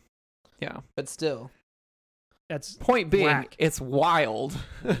 Mm-hmm. Yeah. But still. That's Point being, Whack. it's wild.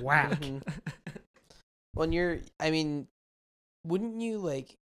 whack. Mhm. Well, wouldn't you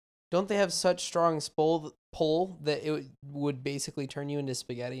don't they have such strong pull that it would basically turn you into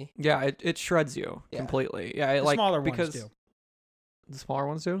spaghetti? Yeah, it shreds you Yeah. completely. Yeah, The like smaller because ones do. the smaller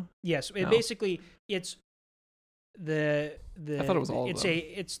ones do. Yes, it No. basically it's the I thought it was all of it's them.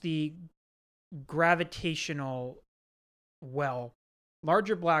 it's the gravitational well.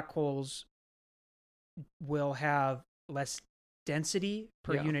 Larger black holes will have less density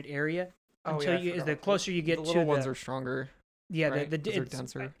per Yeah. unit area Oh, until yeah, I you forgot the about closer you get the to little ones the are stronger. yeah right? the 'Cause they're it's-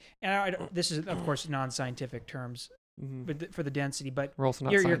 denser. and this is of course non-scientific terms Mm-hmm. for the density, but We're also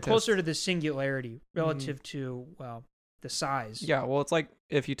not you're scientists. closer to the singularity relative to the size. Yeah, well, it's like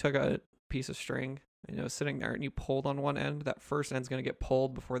if you took a piece of string and it was sitting there and you pulled on one end, that first end's going to get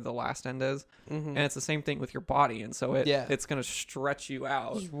pulled before the last end is. Mm-hmm. And it's the same thing with your body. And so Yeah. it's going to stretch you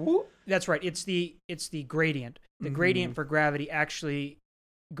out. That's right. It's the gradient. The Mhm. gradient for gravity actually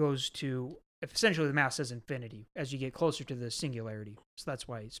goes to essentially the mass says infinity as you get closer to the singularity. So that's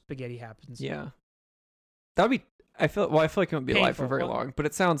why spaghetti happens. Yeah. That would be, I feel like it wouldn't be alive for Painful. very Well- long, but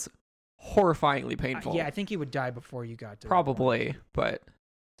it sounds horrifyingly painful. Yeah, I think he would die before you got to that point. Probably, but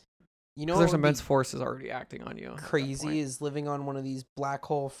You know, because what there's would be immense forces already acting on you. at that crazy point. is living on one of these black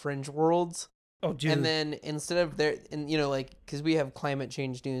hole fringe worlds, Oh, dude. and then instead of because we have climate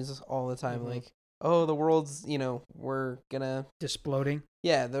change news all the time, Mhm. like, oh, the world's, we're gonna, Exploding.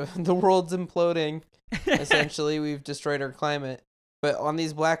 yeah, the world's imploding. Essentially, we've destroyed our climate. But on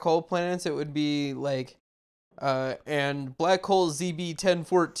these black hole planets, it would be like, and black hole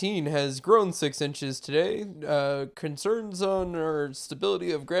ZB1014 has grown 6 inches today. Concerns on our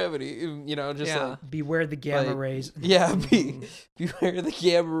stability of gravity. Just Yeah. like, Beware the gamma Like- rays. yeah, Mhm. beware the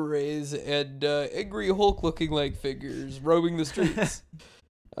gamma rays and angry Hulk-looking like figures roaming the streets.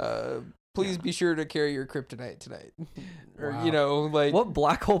 Please be sure to carry your kryptonite tonight, or Wow. What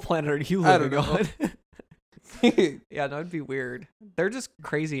black hole planet are you I don't living know. on? Yeah, that would be weird. They're just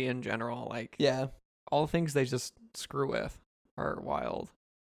crazy in general. Like, yeah. all the things they just screw with are wild.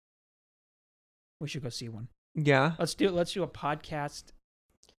 We should go see one. Yeah. Let's do a podcast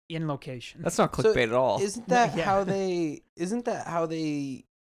in location. That's not So, clickbait at all. Isn't that Yeah. how they? Isn't that how they?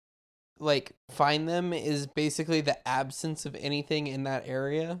 Find them is basically the absence of anything in that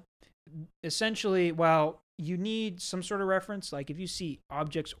area. Essentially, well, you need some sort of reference. Like if you see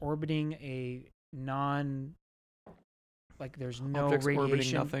objects orbiting a there's no Objects radiation.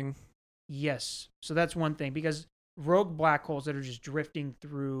 orbiting nothing. Yes. So that's one thing because rogue black holes that are just drifting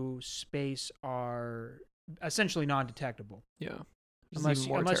through space are essentially non-detectable Yeah. unless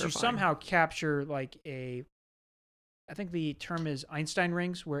you somehow capture like I think the term is Einstein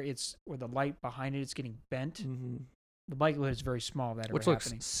rings, where the light behind it's getting bent. Mm-hmm. The likelihood is very small of that Which ever looks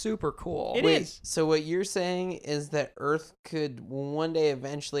happening. super cool. It is. So what you're saying is that Earth could one day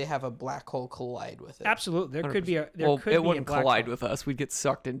eventually have a black hole collide with it. Absolutely, there could be a it wouldn't black collide hole. with us. We'd get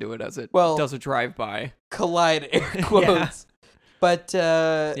sucked into it as it Well- does a drive-by. Collide, air quotes. But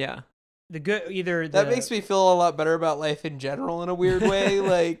Yeah. The good either that makes me feel a lot better about life in general in a weird way.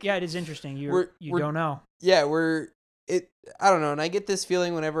 Like, Yeah, it is interesting. You We're- don't know. yeah, I don't know, and I get this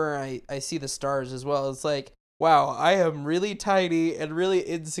feeling whenever I see the stars as well. It's like, wow, I am really tiny and really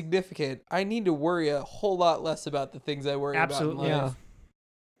insignificant. I need to worry a whole lot less about the things I worry Absolutely. about in life.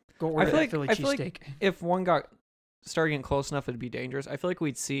 Yeah. Go order feel that like- Philly I feel like- cheesesteak. If one got started getting close enough, it'd be dangerous. I feel like we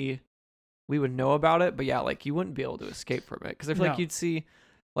would know about it, but yeah, like you wouldn't be able to escape from it because I feel like No. you'd see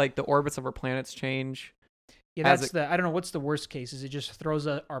like the orbits of our planets change. Yeah, as that's I don't know what's the worst case. Is it just throws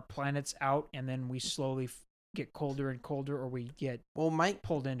our planets out and then we slowly get colder and colder, or we get Well, Mike,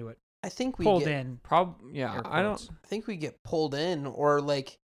 pulled into it? I think we Pulled get, in. Yeah, air I don't. quotes. I think we get pulled in, or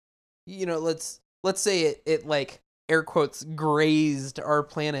like, let's say it like air quotes grazed our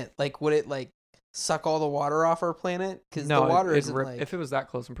planet. Like, would it like suck all the water off our planet? Because No, the water it'd isn't rip, like. if it was that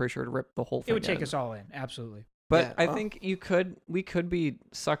close, I'm pretty sure it'd rip the whole thing. It would take in. us all in. Absolutely. But Yeah. I Oh. think we could be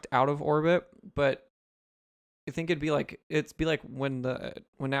sucked out of orbit, but I think it'd be like when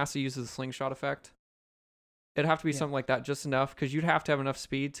NASA uses the slingshot effect. It'd have to be Yeah. something like that, just enough, because you'd have to have enough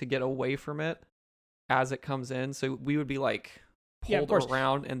speed to get away from it as it comes in. So we would be like Yeah, of pulled course.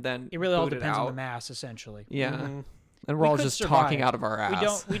 around and then It really all booted depends on the out. mass, essentially. Yeah, Mhm. and We we're all could just survive. talking out of our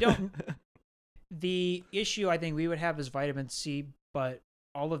ass. We don't. The issue I think we would have is vitamin C, but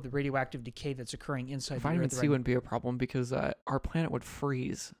all of the radioactive decay that's occurring inside Vitamin the Earth C wouldn't be a problem because our planet would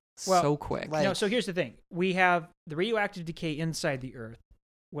freeze Well, so quick. like- No, so here's the thing. We have the radioactive decay inside the Earth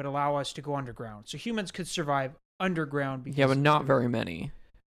would allow us to go underground. So humans could survive underground because Yeah, but not very many.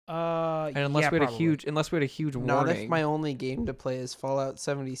 and And unless we had a huge Not warning. if my only game to play is Fallout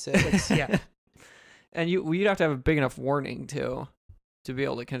 76. yeah. And you'd have to have a big enough warning to be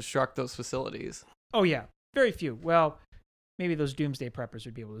able to construct those facilities. Oh yeah. Very few. Well, maybe those doomsday preppers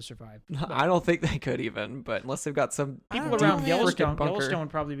would be able to survive. I don't think they could even, but unless they've got some I People don't know, around man. Yellowstone, bunker. Yellowstone would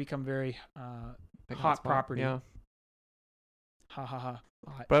probably become very big hot hotspot. property. Yeah, ha ha ha.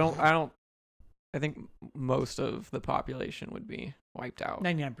 Hot. but I think most of the population would be wiped out.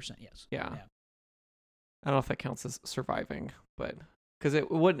 99%, yes. Yeah. Yeah. I don't know if that counts as surviving, but because it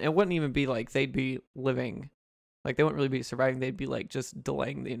wouldn't even be like they'd be living, like they wouldn't really be surviving. They'd be like just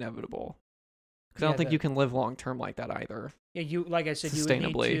delaying the inevitable. Because I don't Yeah, think you can live long term like that either. Yeah, you like I said,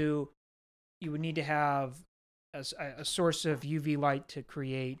 Sustainably. you would need to have a source of UV light to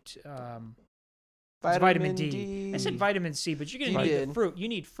create vitamin D. I said vitamin C, but you're gonna You need the did. fruit. You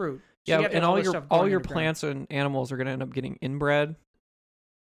need fruit. So Yeah, you have to and have all this your stuff growing underground. plants and animals are gonna end up getting inbred.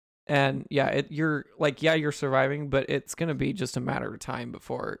 And yeah, you're surviving, but it's gonna be just a matter of time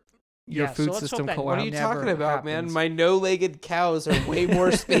before your Yeah, so food let's hope system that- What are you collapses. Never talking about, man? happens. My no-legged cows are way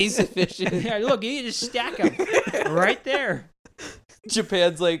more space efficient. Yeah, look, you just stack them right there.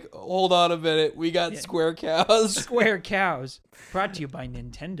 Japan's like, hold on a minute, we got Yeah. square cows. Square cows. Brought to you by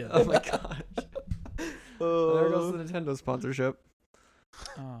Nintendo. Oh my gosh. There goes the Nintendo sponsorship.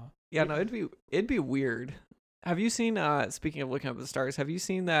 Oh. Yeah, no, it'd be weird. Have you seen speaking of looking up at the stars, have you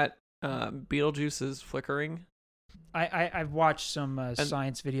seen that Betelgeuse is flickering? I've watched some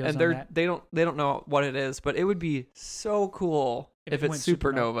science videos And on that. they don't know what it is, but it would be so cool If if it it's went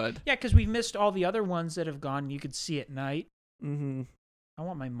supernova. Yeah, because we missed all the other ones that have gone. You could see at night. Mm-hmm. I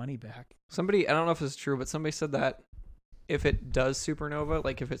want my money back. Somebody, I don't know if it's true, but somebody said that if it does supernova,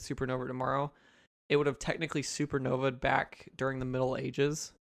 like if it's supernova tomorrow, it would have technically supernovaed back during the Middle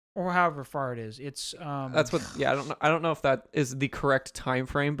Ages. Or however far it is. It's That's what. Yeah, I don't know if that is the correct time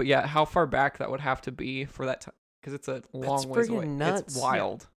frame, but yeah, how far back that would have to be for that time, because it's a long ways friggin' away. nuts. It's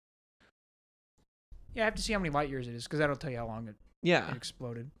wild. Yeah, I have to see how many light years it is because that'll tell you how long it Yeah,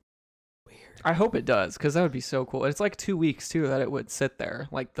 exploded. Weird. I hope it does, because that would be so cool. It's like 2 weeks too that it would sit there,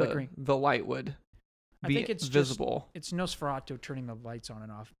 like Flickering. the light would I be think it's visible. It's Nosferatu turning the lights on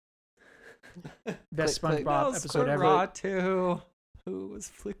and off. Best Click, click. SpongeBob episode ever. Nosferatu, who was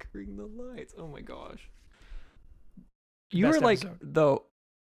flickering the lights? Oh my gosh! You Best were like episode. though.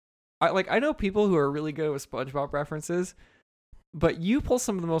 I know people who are really good with SpongeBob references, but you pull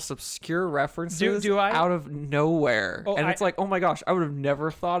some of the most obscure references do I? out of nowhere, Oh, and it's like, oh my gosh, I would have never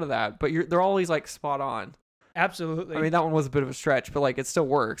thought of that. But they're always like spot on. Absolutely. I mean, that one was a bit of a stretch, but like it still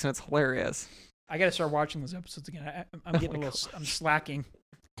works and it's hilarious. I got to start watching those episodes again. I'm getting my I'm slacking.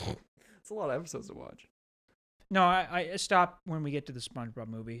 It's a lot of episodes to watch. No, I stop when we get to the SpongeBob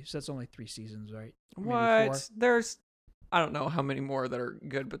movie. So that's only 3 seasons, right? Maybe 4. What? There's, I don't know how many more that are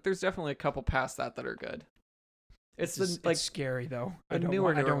good, but there's definitely a couple past that are good. It's It's scary though. the I don't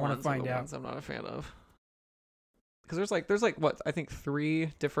newer want to ones are find the out. ones I'm not a fan of. Because there's like what I think 3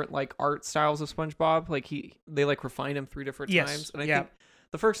 different like art styles of SpongeBob. Like they like refine him 3 different Yes, times, and I yeah. think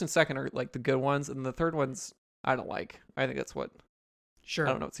the first and second are like the good ones, and the third ones I don't like. I think that's what Sure.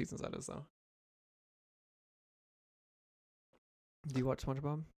 I don't know what seasons that is though. Do you watch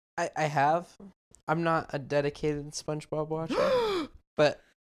SpongeBob? I have. I'm not a dedicated SpongeBob watcher, but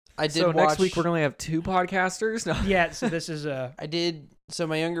I did So watch. next week we're gonna have 2 podcasters. No. Yeah. So this is I did. So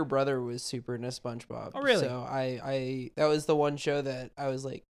my younger brother was super into SpongeBob. Oh, really? So I that was the one show that I was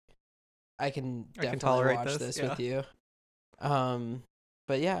like, I can definitely tolerate watch this, this yeah. with you.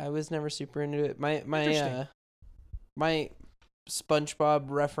 But yeah, I was never super into it. My Interesting. my SpongeBob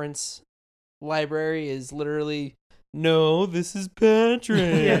reference library is literally no, this is Patrick.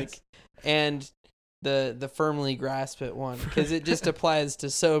 Yes. And the firmly grasp it one because it just applies to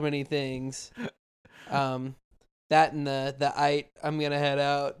so many things. That and the I'm gonna head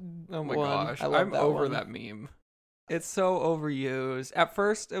out. Oh my one. gosh, I love I'm over one. that meme. It's so overused. At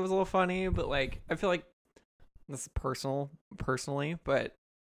first, it was a little funny, but like I feel like this is personally, but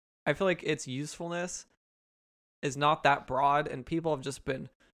I feel like its usefulness is not that broad, and people have just been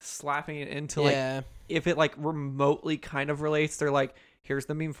slapping it into like Yeah, if it like remotely kind of relates, they're like, here's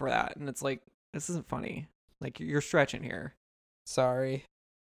the meme for that, and it's like this isn't funny. Like you're stretching here. sorry.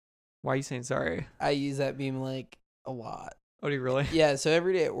 Why are you saying sorry? I use that meme like a lot. Oh, do you really? Yeah, so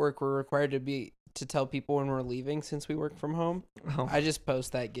every day at work we're required to tell people when we're leaving since we work from home. Oh, I just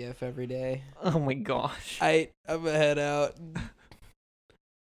post that GIF every day. oh my gosh. I'm gonna head out.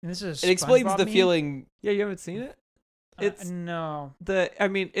 And this is It explains SpongeBob the meme? Oh, feeling. Yeah, you haven't seen it? It's no. I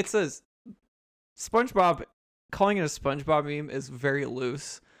mean, it says SpongeBob. Calling it a SpongeBob meme is very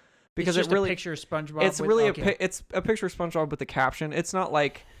loose because it's just it really a picture of SpongeBob. it's with, really okay. it's a picture of SpongeBob with the caption. It's not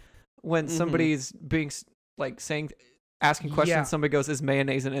like when Mhm. somebody's being like asking questions. Yeah. Somebody goes, "Is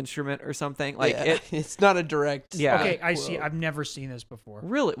mayonnaise an instrument or something?" Like Yeah, it. it's not a direct. Yeah. Okay, I see. quote. I've never seen this before.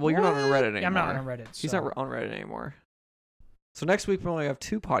 Really? Well, you're not on What? Reddit anymore. I'm not on Reddit. He's so. not on Reddit anymore. So next week we only have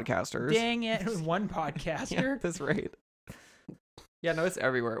 2 podcasters. Dang it! One Yeah, podcaster. at this rate. Yeah, no, it's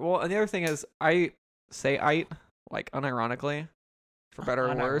everywhere. Well, and the other thing is, I say "ite" like unironically, for better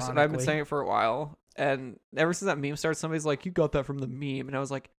or worse, and I've been Unironically. saying it for a while. And ever since that meme started, somebody's like, "You got that from the meme," and I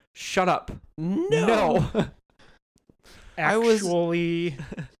was like, "Shut up! No. I was- Actually,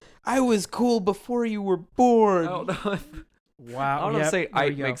 I was cool before you were born. I don't know. wow. I don't know if yep, say there we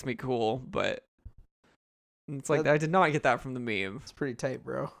 "ite" go. makes me cool, but it's like That- I did not get that from the meme. It's pretty tight,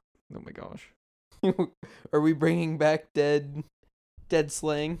 bro. Oh my gosh! Are we bringing back dead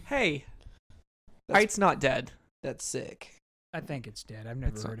slang? Hey, That's- "ite's" not dead. That's sick. I think it's dead. I've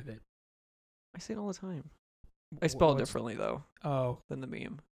never It's heard of it. I say it all the time. I spell it What's- differently though Oh, than the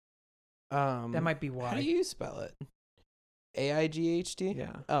meme. that might be How why. do you spell it? AIGHT?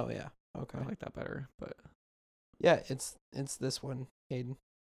 Yeah, Oh yeah. Okay. I like that better, but. Yeah, it's this one, Hayden.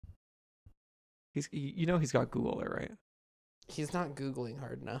 You know he's got Google there, right? He's not googling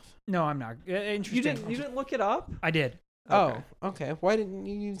hard enough. No, I'm not. Interesting. You didn't look it up? I did. Oh, okay. Why didn't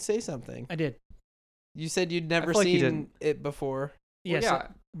you say something? I did. You said you'd never feel like you seen didn't. it before. Yes. yeah.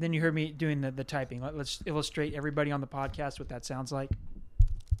 Then you heard me doing the typing. Let's illustrate everybody on the podcast what that sounds like.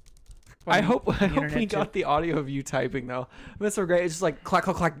 I hope we internet got the audio of you typing though. That's so great. It's just like clack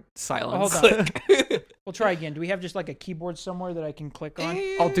clack clack silence. Hold on. We'll try again. Do we have just like a keyboard somewhere that I can click on?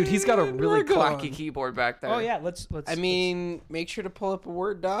 Oh, dude, he's got a And really we're gone. clacky keyboard back there. Oh yeah, let's. I mean, make sure to pull up a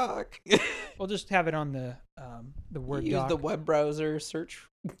Word doc. we'll just have it on the Word Use doc. the web browser search.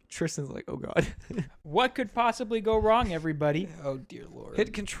 Tristan's like, oh god. What could possibly go wrong, everybody? Oh dear lord.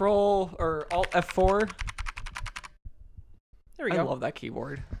 Hit Control or Alt F4. There we I go. love that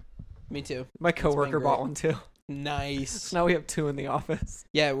keyboard. Me too. My coworker great. bought one too. Nice. So now we have 2 in the office.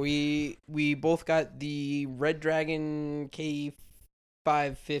 Yeah, we both got the Red Dragon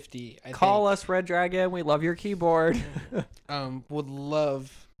K550. Call us Red Dragon. We love your keyboard. Would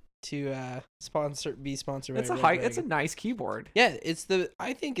love to be sponsored It's by a Red high. Dragon. It's a nice keyboard. Yeah,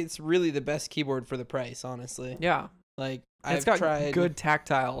 I think it's really the best keyboard for the price, honestly. Yeah. Like And it's got good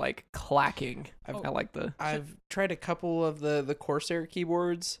tactile like clacking. I like the. I've tried a couple of the Corsair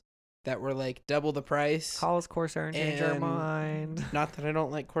keyboards that were like double the price. Call us Corsair and change our And- mind. Not that I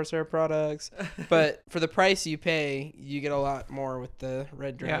don't like Corsair products, but for the price you pay, you get a lot more with the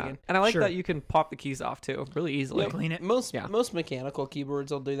Red Yeah, Dragon. and I like Sure. that you can pop the keys off too, really easily. Clean it. Most Yeah. most mechanical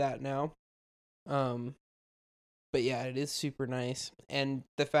keyboards will do that now. But yeah, it is super nice. And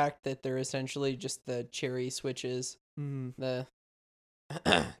the fact that they're essentially just the cherry switches, the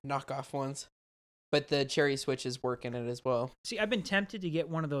knockoff ones, but the cherry switches work in it as well. See, I've been tempted to get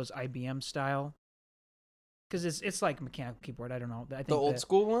one of those IBM style, because it's like a mechanical keyboard. I don't know. I think The old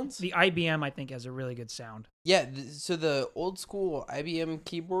school ones? the IBM I think has a really good sound. Yeah, so the old school IBM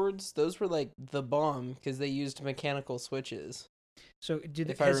keyboards, those were like the bomb because they used mechanical switches. So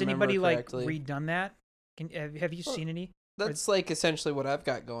If I has remember anybody like correctly. redone that? Have you Well, seen any? That's like essentially what I've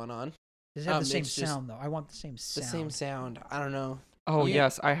got going on. Does it have the same it's just sound though? I want the same sound. The same sound. I don't know. Oh You-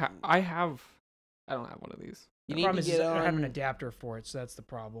 yes, I have. I don't have one of these. You The need problem to is get I don't have an on. adapter for it, so that's the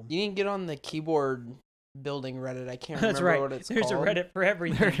problem. You need to get on the keyboard building Reddit. I can't That's remember right. what it's There's called. a Reddit for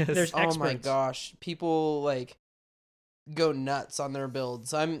everything. There it is. There's Oh experts. my gosh, people like go nuts on their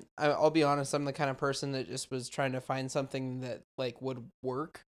builds. I'll be honest, I'm the kind of person that just was trying to find something that like would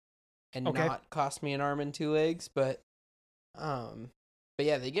work and Okay. not cost me an arm and two legs, but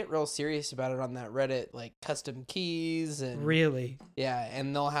yeah, they get real serious about it on that Reddit, like custom keys and Really? yeah,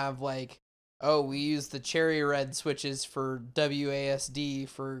 and they'll have like, oh, we use the cherry red switches for WASD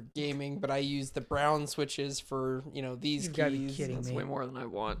for gaming, but I use the brown switches for, these You've keys. gotta be kidding That's me. way more than I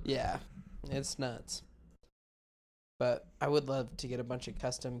want. Yeah, it's nuts. But I would love to get a bunch of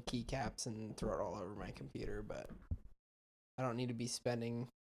custom keycaps and throw it all over my computer, but I don't need to be spending,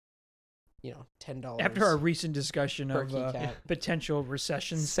 $10. After our recent discussion Per of keycap. potential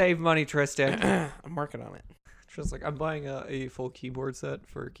recessions, Save money, Tristan. I'm working on it. Just like I'm buying a full keyboard set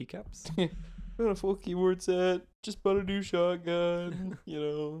for keycaps. Got a full keyboard set. Just bought a new shotgun.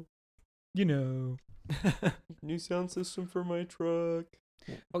 you know. New sound system for my truck.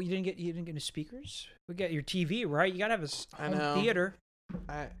 Oh, you didn't get new speakers? We got your TV, right? You gotta have a I home know. theater.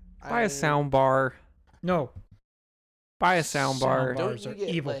 Buy a sound bar. No, Buy a sound bar. Sound Don't bars you are get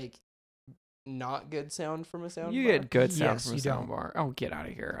evil. like not good sound from a sound You bar? get good sound Yes, from a you sound don't. bar. Oh, get out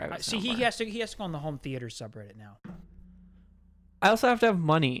of here! I have a see, sound he bar. has to go on the home theater subreddit now. I also have to have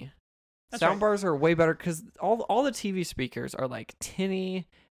money. That's Sound right. bars are way better because all the TV speakers are like tinny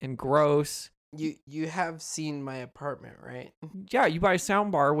and gross. You have seen my apartment, right? Yeah, you buy a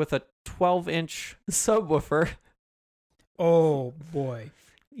sound bar with a 12-inch subwoofer, Oh boy.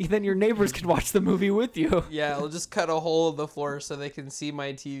 then your neighbors can watch the movie with you. Yeah, I'll just cut a hole in the floor so they can see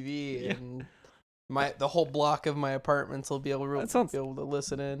my TV, Yeah. and the whole block of my apartments will be able That sounds- be able to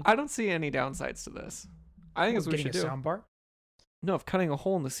listen in. I don't see any downsides to this. I think it's what we Getting should a do. sound bar. No, of cutting a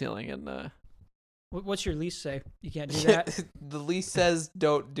hole in the ceiling and What's your lease say? You can't do that. The lease says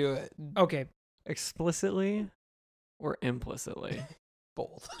don't do it. Okay. explicitly or implicitly.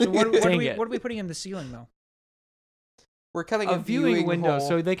 Both. So what Dang are we it. what are we putting in the ceiling though? We're cutting A viewing window hole.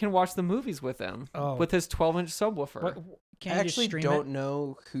 so they can watch the movies with him Oh. with his 12-inch subwoofer. What, can I you just actually stream don't it?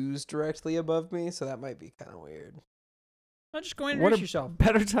 know who's directly above me, so that might be kind of weird. No, just go and What introduce a yourself.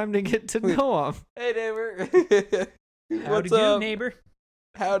 better time to get to know him. Hey neighbor. Howdy What's do, up? neighbor.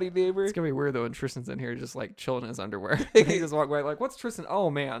 Howdy neighbor. It's gonna be weird though when Tristan's in here just like chilling in his underwear. He just walk by like, "What's Tristan? Oh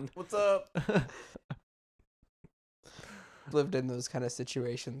man." What's up? Lived in those kind of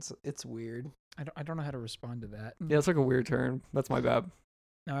situations. It's weird. I don't know how to respond to that. Yeah, it's like a weird turn. That's my bad.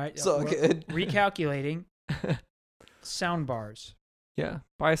 All right. It's all we're good. Recalculating sound bars. Yeah,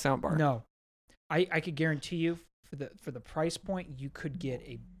 buy a sound bar. No. I could guarantee you for the price point you could get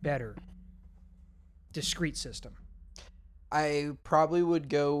a better discrete system. I probably would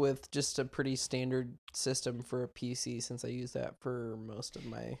go with just a pretty standard system for a PC since I use that for most of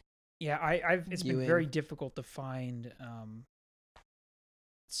my. Yeah, I've it's been Viewing. very difficult to find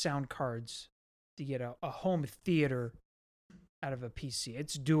sound cards to get a home theater out of a PC.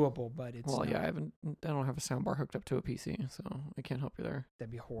 It's doable, but it's Well, not. yeah, I don't have a sound bar hooked up to a PC, so I can't help you there.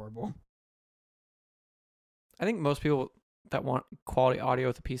 That'd be horrible. I think most people that want quality audio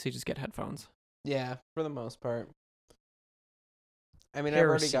with a PC just get headphones. Yeah, for the most part. I mean, I've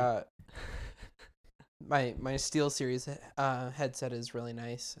already Heresy. got my SteelSeries headset is really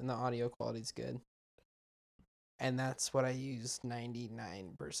nice and the audio quality's good. And that's what I use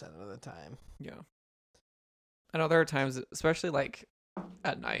 99% of the time. Yeah. I know there are times, especially like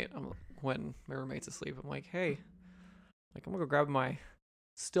at night, when my roommate's asleep, I'm like, hey, like I'm gonna go grab my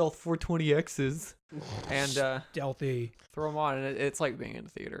Stealth 420Xs and Stealthy. throw them on, and it's like being in a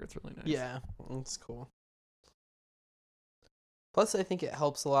theater. It's really nice. Yeah, it's cool. Plus, I think it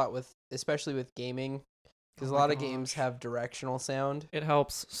helps a lot with, especially with gaming, because Oh a my lot of games gosh. have directional sound. It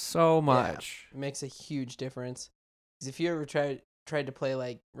helps so much. It makes a huge difference. 'Cause if you ever tried to play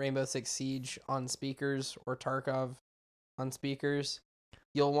like Rainbow Six Siege on speakers or Tarkov on speakers,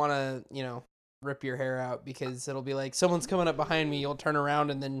 you'll want to, rip your hair out because it'll be like someone's coming up behind me. You'll turn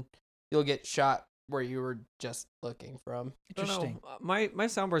around and then you'll get shot where you were just looking from. I don't know. Interesting. My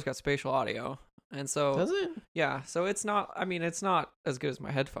soundbar's got spatial audio, and so Does it? yeah, so it's not. I mean, it's not as good as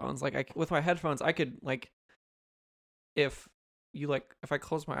my headphones. Like with my headphones, I could like, if I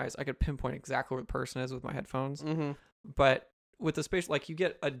close my eyes, I could pinpoint exactly where the person is with my headphones. Mm-hmm. But with the spatial, like you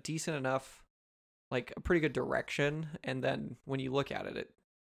get a decent enough, like a pretty good direction, and then when you look at it,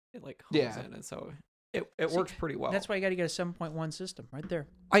 it like hones Yeah. in, and so it See, works pretty well. That's why you got to get a 7.1 system right there.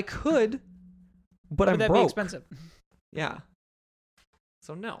 I could, but I'm Would that broke. be expensive? Yeah.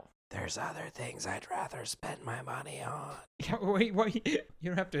 So no. There's other things I'd rather spend my money on. Wait,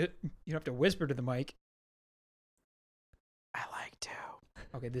 you don't have to whisper to the mic. I like to.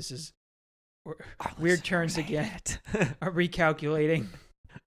 Okay, this is weird turns again. Are recalculating.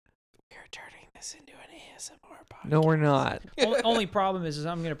 We're turning this into an ASMR podcast. No, we're not. Only problem is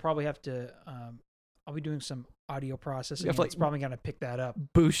I'm gonna probably have to. I'll be doing some audio processing. have, like, It's probably gonna pick that up.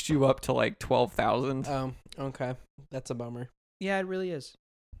 Boost you up to like 12,000. Oh, okay. That's a bummer. Yeah, it really is.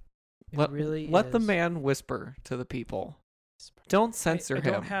 It Let really let the is. man whisper to the people. Don't censor I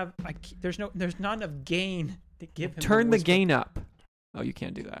him. don't have. There's not enough gain to give him. Turn the whisper. gain up. Oh, you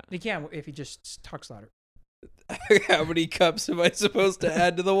can't do that. He can if he just talks louder. How many cups am I supposed to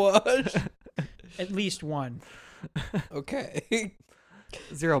add to the wash? At least one. Okay.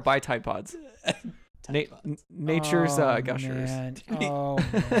 0 buy Tide Pods. Nature's Oh, gushers. Man. Oh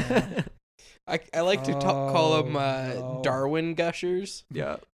man. I like to call them no. Darwin gushers.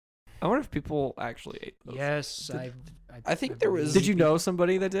 Yeah. I wonder if people actually ate those. Yes, I think there was- Did you know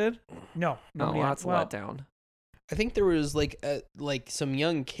somebody that did? No, No, nobody that's a well, letdown. I think there was like some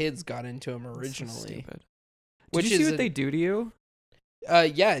young kids got into them That's so originally. stupid. Which Did you see is what they do to you?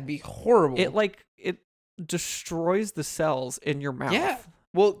 Yeah, it'd be horrible. It destroys the cells in your mouth. Yeah.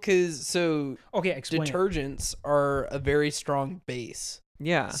 Well, so Okay, explain. it. detergents are a very strong base.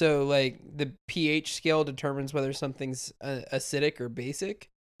 Yeah. So like the pH scale determines whether something's acidic or basic,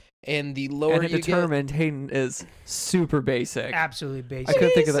 and the lower And it you determined Hayden is super basic. Absolutely get, basic. I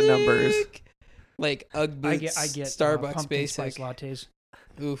couldn't think of the numbers. Basic! Like UGG I boots, get Starbucks pumpkin basic. spice lattes.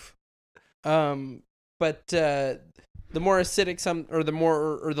 Oof. But the more acidic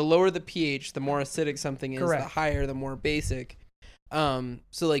the lower the pH, the more acidic something is. Correct. The higher, the more basic. So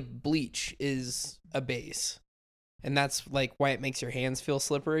like bleach is a base, and that's like why it makes your hands feel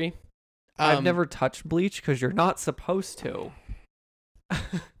slippery. I've never touched bleach because you're not supposed to.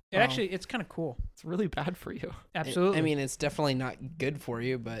 It's kind of cool. It's really bad for you. Absolutely. I mean, it's definitely not good for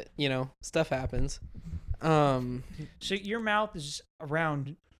you, but stuff happens. so your mouth is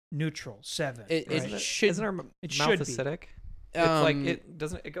around neutral 7. It right? should. Isn't our It mouth should be. acidic? It's like it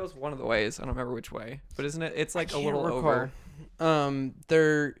doesn't. It goes one of the ways. I don't remember which way, but isn't it? It's like a little over.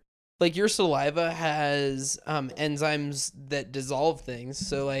 They're like your saliva has enzymes that dissolve things.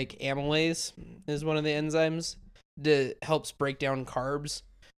 So like amylase is one of the enzymes that helps break down carbs.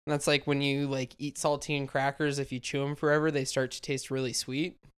 And that's like when you like eat saltine crackers. If you chew them forever, they start to taste really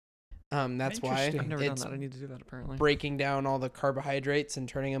sweet. That's why Interesting. I've never done it's that. I need to do that apparently. breaking down all the carbohydrates and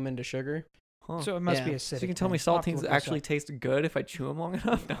turning them into sugar. Huh. So it must Yeah. be acidic. So you can tell me then. I'll have to saltines look this actually up. taste good if I chew them long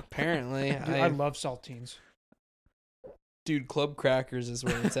enough? No. Apparently, Dude, I love saltines. dude, club crackers is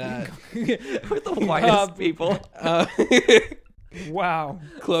where it's at. We're the whitest people. Wow.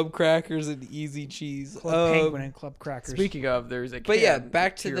 Club crackers and easy cheese. Club Penguin and Club Crackers. Speaking of, there's a But yeah, can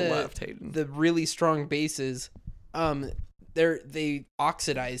back to your the- left, Hayden. The really strong bases, they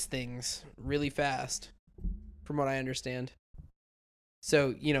oxidize things really fast, from what I understand.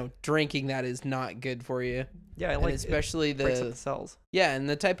 So drinking that is not good for you, yeah, I and like especially it breaks up the the cells. and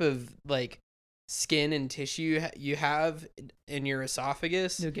the type of like skin and tissue you have in your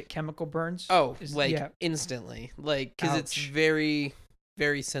esophagus. You'll get chemical burns. Oh, Is- like yeah. instantly, like because it's Ouch. very,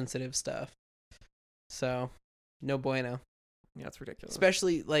 very sensitive stuff. So, no bueno. Yeah, it's ridiculous.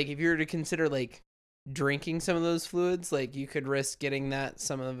 Especially like if you were to consider like drinking some of those fluids, like you could risk getting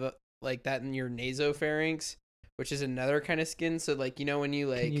some of it, like that in your nasopharynx, which is another kind of skin. So like when you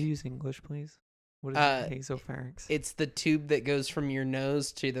like Can you use English, please? What is nasopharynx? it's the tube that goes from your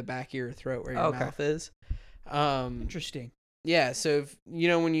nose to the back of your throat where your Okay. mouth is. Interesting. Yeah, so if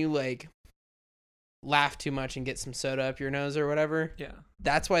when you like laugh too much and get some soda up your nose or whatever, Yeah,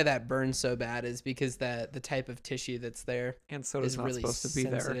 that's why that burns so bad, is because the type of tissue that's there and soda's is not really supposed to be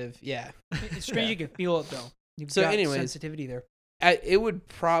there. sensitive. Yeah. It's strange you can feel it though. You've So got anyways- sensitivity there. It would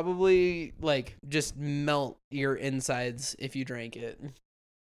probably like just melt your insides if you drank it.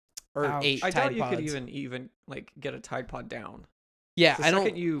 Or Ouch. ate I Tide doubt you Pods. could even like get a Tide Pod down. Yeah, the I don't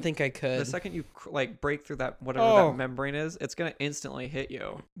second you- think I could. The second you like break through that whatever Oh. that membrane is, it's gonna instantly hit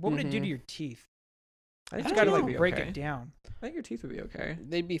you. What would it do Mhm. to your teeth? I think I your don't teeth know. would be break okay. it down. I think your teeth would be okay.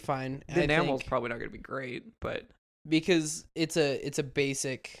 They'd be fine. The I enamel's think, probably not going to be great, but because it's a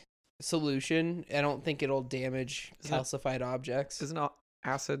basic solution. I don't think it'll damage Isn't it- calcified objects. isn't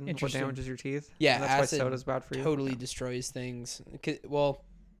acid what Interesting. damages your teeth? Yeah, And that's acid why soda's bad for you. Totally Yeah. destroys things. Well,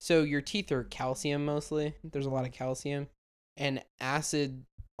 so your teeth are calcium mostly. There's a lot of calcium, and acid.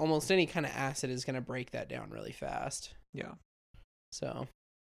 Almost any kind of acid is gonna break that down really fast. Yeah. So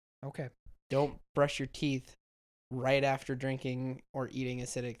Okay. don't brush your teeth right after drinking or eating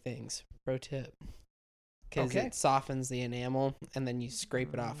acidic things. Pro tip. Because Okay. it softens the enamel, and then you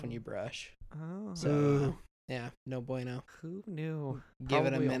scrape it off when you brush. Oh. So yeah, no bueno. Who knew? Give it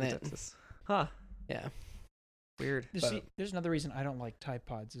a Probably only minute. Texas. Huh. Yeah, Weird. See, there's another reason I don't like Tide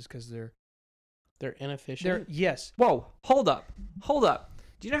Pods is because they're they're inefficient. yes. Whoa. Hold up.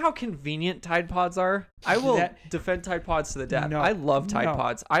 Do you know how convenient Tide Pods are? I will That- defend Tide Pods to the death. No. I love Tide No.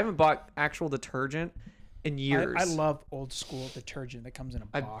 Pods. I haven't bought actual detergent in years. I love old school detergent that comes in a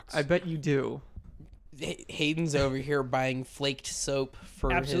box. I bet you do. Hayden's over here buying flaked soap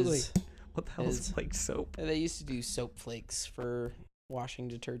for Absolutely. his. What the hell is Is- flake soap? They used to do soap flakes for washing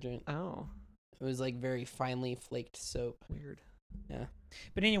detergent. Oh, It was like very finely flaked soap. weird.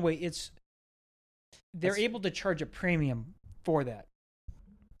 But anyway, they're That's- able to charge a premium for that.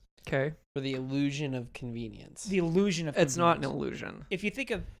 Okay. For the illusion of convenience. The illusion of It's not an convenience. illusion. If you think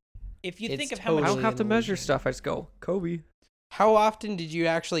of It's how I much don't Totally have to an measure illusion. stuff. I just go, Kobe. How often did you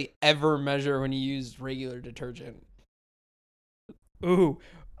actually ever measure when you used regular detergent?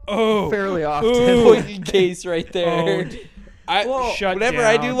 Fairly often. Ooh. Point case right there. Oh, I shut whenever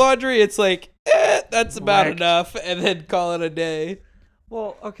I do down. laundry, it's like that's about Wrecked. enough, and then call it a day.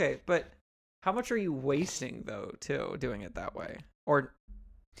 Well, okay, but how much are you wasting though, too, doing it that way? Or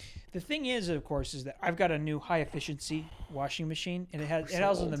the thing is, of course, is that I've got a new high efficiency washing machine, and it has We're it so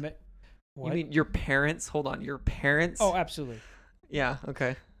has in old. the what? you mean your parents? Hold on, your parents? Oh, absolutely. yeah.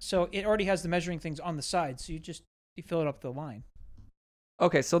 Okay. So it already has the measuring things on the side, so you fill it up the line.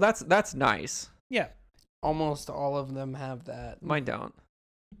 Okay, so that's nice. Yeah. Almost all of them have that. Mine don't.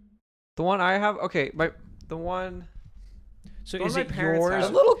 The one I have, okay, the one. So One is of it my parents yours? The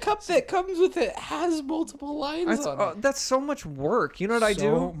have- little cup that comes with it has multiple lines on it. That's so much work. You know what I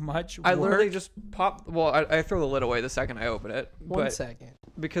So do? much work. I literally just pop. Well, I throw the lid away the second I open it, One but second.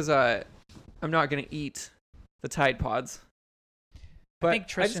 because I'm not gonna eat the Tide Pods. But I think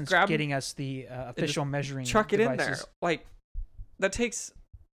just Tristan's grab 'em, getting us the official measuring chuck it in there. devices. Like that takes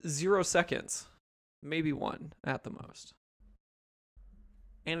 0 seconds, maybe 1 at the most,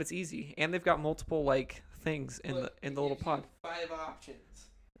 and it's easy. And they've got multiple like things in the little pod. 5 options.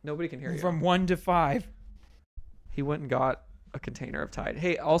 Nobody can hear you. From 1 to 5. He went and got a container of Tide.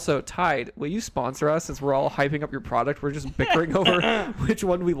 Hey, also Tide, will you sponsor us since we're all hyping up your product? We're just bickering over which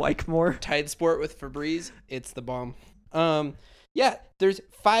one we like more. Tide Sport with Febreze, it's the bomb. Yeah, there's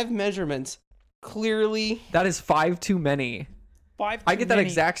 5 measurements. Clearly, That is 5 too many. 5 I too get that many.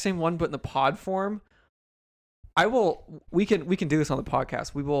 exact same one, but in the pod form. We can do this on the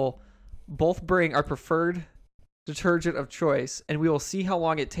podcast. We will both bring our preferred detergent of choice, and we will see how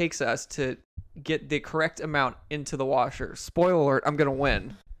long it takes us to get the correct amount into the washer. Spoiler alert: I'm gonna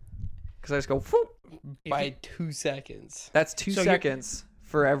win because I just go. Whoop. by 2 seconds. That's 2 So you're- seconds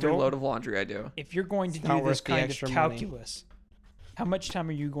for every Don't- load of laundry I do. If you're going to It's not do this worth the kind of extra money. calculus, how much time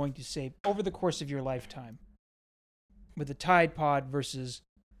are you going to save over the course of your lifetime with a Tide Pod versus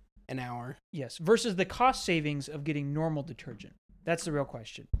An hour. versus the cost savings of getting normal detergent? That's the real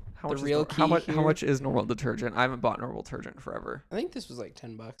question. How The much real is how key much how here- much is normal detergent? I haven't bought normal detergent in forever. I think this was like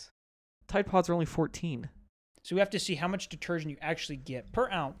 $10. Tide Pods are only 14. So we have to see how much detergent you actually get per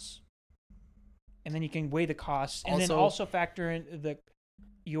ounce, and then you can weigh the costs, and then also factor in the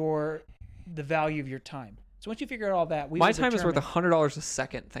value of your time. So once you figure out all that, My time is worth $100 a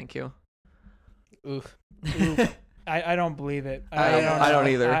second. Thank you. Oof. I don't believe it. I don't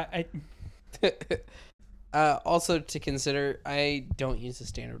either. Also to consider, I don't use the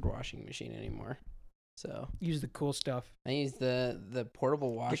standard washing machine anymore. So use the cool stuff. I use the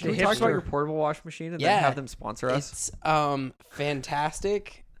portable washing Can we The talk about hipster. your portable wash machine and Yeah. then have them sponsor us? It's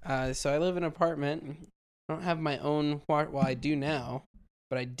fantastic. So I live in an apartment. I don't have my own well, I do now,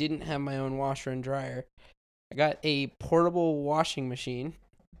 but I didn't have my own washer and dryer. I got a portable washing machine.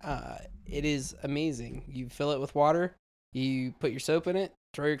 It is amazing. You fill it with water, you put your soap in it,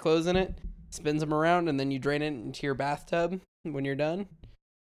 throw your clothes in it, spins them around, and then you drain it into your bathtub when you're done.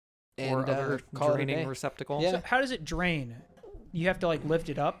 Or other call it a draining day. receptacle? Yeah. So how does it drain? You have to like lift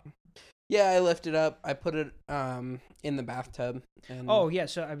it up. Yeah, I lift it up. I put it in the bathtub. And Oh yeah,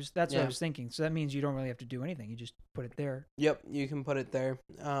 so that's what Yeah. I was thinking. So that means you don't really have to do anything. You just put it there. Yep, you can put it there.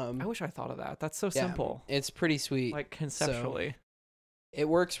 I wish I thought of that. That's so Yeah, simple. It's pretty sweet. Like conceptually. It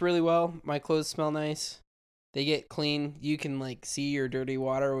works really well. My clothes smell nice. They get clean. You can like see your dirty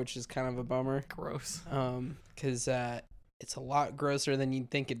water, which is kind of a bummer. Gross. Because it's a lot grosser than you'd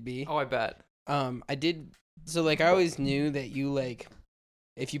think it'd be. Oh, I bet. I did. So like I always knew that you like,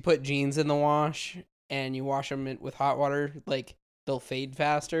 if you put jeans in the wash and you wash them with hot water, like they'll fade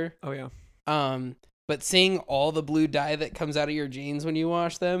faster. Oh yeah. But seeing all the blue dye that comes out of your jeans when you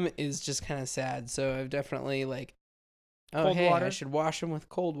wash them is just kind of sad. So I've definitely like, Cold I water? should wash them with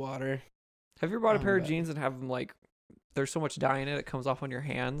cold water. Have you ever bought a pair of but- jeans and have them like there's so much dye in it it comes off on your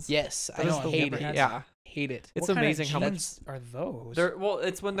hands? Yes, That I is I've hate never it. had Yeah. Hate it. It's What kind of amazing how much jeans are those? they're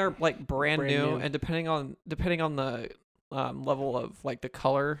it's when they're like brand Brand new, new. and depending on the level of like the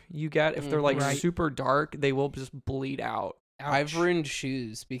color you get, if they're like Right. super dark, they will just bleed out. I've Ouch. ruined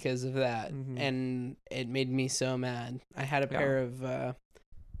shoes because of that, Mhm. and it made me so mad. I had a Yeah. pair of,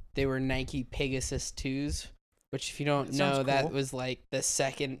 they were Nike Pegasus 2s, which if you don't That sounds know, that cool. was like the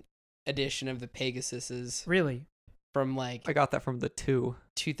second edition of the Pegasuses Really? from like I got that from the 2.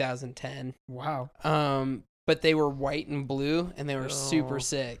 2010. Wow. But they were white and blue, and they were super Oh.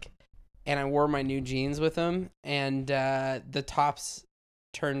 sick. And I wore my new jeans with them, and the tops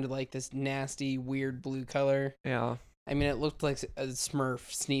turned like this nasty, weird blue color. Yeah. I mean, it looked like a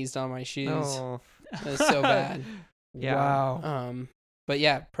Smurf sneezed on my shoes. Oh. It was so bad. Yeah. Wow. But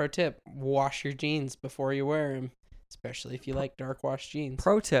yeah, pro tip: wash your jeans before you wear them, especially if you like dark wash jeans.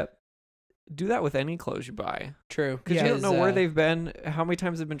 Pro tip: do that with any clothes you buy, True, because you don't know where they've been, how many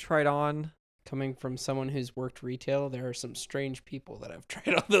times they've been tried on. Coming from someone who's worked retail, there are some strange people that have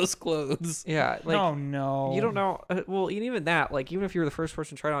tried on those clothes. Yeah, like Oh no. you don't know. Well, and even that, like even if you're the first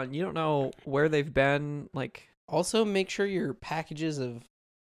person to try it on, you don't know where they've been. Like, Also, make sure your packages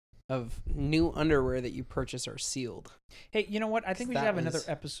of new underwear that you purchase are sealed. Hey, you know what? I think we should That have another was-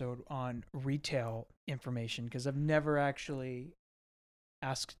 episode on retail information because I've never actually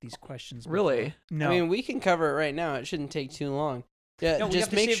asked these questions. before. really, No. I mean, we can cover it right now. It shouldn't take too long. Yeah, no, we just have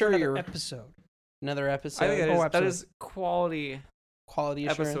to make save sure for you're another episode. another episode. I think Oh, that absolutely. is quality quality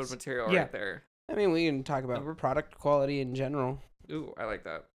assurance. episode material Yeah. right there. I mean, we can talk about And we're- product quality in general, Ooh, I like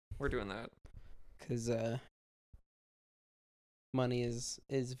that. We're doing that. because money is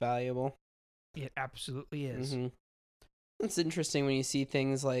valuable. It absolutely is. Mhm. It's interesting when you see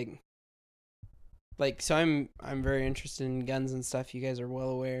things like so I'm very interested in guns and stuff. You guys are well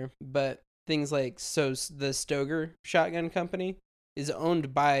aware, but things like the Stoeger shotgun company is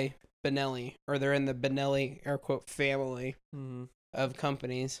owned by Benelli, or they're in the Benelli air quote family Mm. of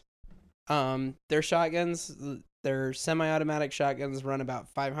companies. Their shotguns, their semi-automatic shotguns run about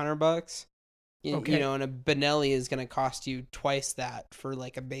 $500. You Okay. know, and a Benelli is going to cost you twice that for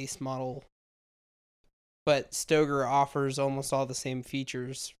like a base model. But Stoeger offers almost all the same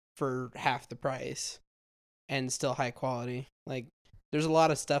features for half the price and still high quality. Like, there's a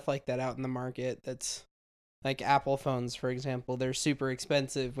lot of stuff like that out in the market that's like Apple phones, for example. They're super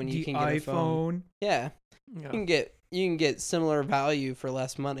expensive when you The can get a phone. iPhone. Yeah. Yeah. You can get similar value for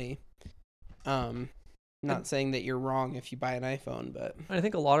less money. Not And- saying that you're wrong if you buy an iPhone, but I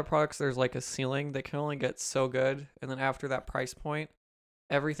think a lot of products there's like a ceiling. They can only get so good, and then after that price point,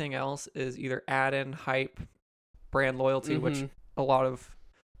 everything else is either add-in hype, brand loyalty, which Mhm.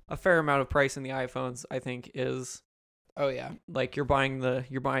 a fair amount of price in the iPhones I think is Oh yeah. like you're buying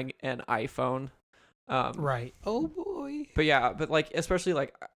an iPhone. Right. Oh boy. But yeah, but like especially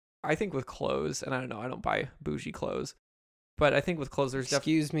like I think with clothes, and I don't know, I don't buy bougie clothes, but I think with clothes there's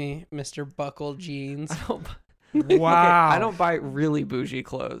definitely Excuse me, Mr. Buckle Jeans. I don't Wow. I don't buy really bougie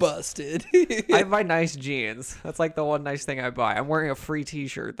clothes. Busted. I buy nice jeans. That's like the one nice thing I buy. I'm wearing a free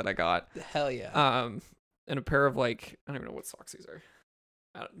T-shirt that I got. Hell yeah. And a pair of like I don't even know what socks these are.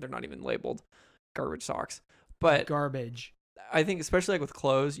 They're not even labeled. Garbage socks. But Garbage. I think especially like with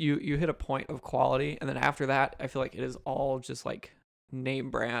clothes, you hit a point of quality, and then after that, I feel like it is all just like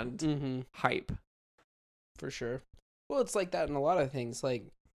name brand Mm-hmm. hype. For sure. Well, it's like that in a lot of things, like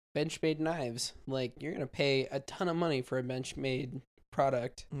Benchmade knives. Like, you're gonna pay a ton of money for a Benchmade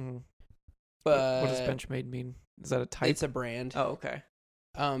product, but What does Benchmade mean? Is that a type? it's a brand. Oh, okay.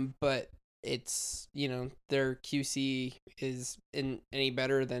 But it's, you know, their QC is any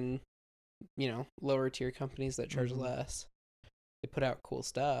better than, you know, lower tier companies that charge Mhm. less. They put out cool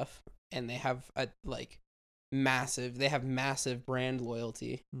stuff, and they have massive brand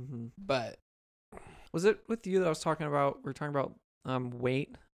loyalty. Mm-hmm. But Was it with you that I was talking about? We were talking about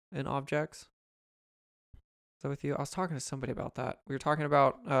weight and objects. that with you? I was talking to somebody about that. We were talking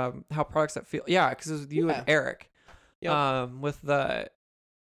about how products that feel. Yeah, because it was you and Eric. Yep. With the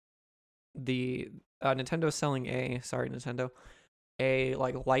Nintendo selling a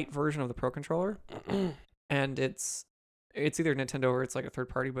like light version of the Pro Controller, and it's either Nintendo or it's like a third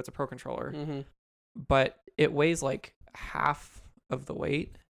party, but it's a Pro Controller. Mm-hmm. But it weighs like half of the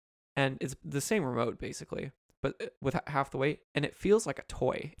weight, and it's the same remote basically, but with half the weight, and it feels like a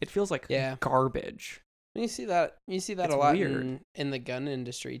toy. It feels like garbage. You see that It's a lot weird. in the gun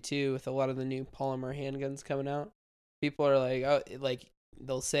industry too, with a lot of the new polymer handguns coming out. People are like, oh, like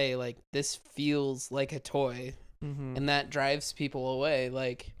they'll say like this feels like a toy, Mm-hmm. and that drives people away.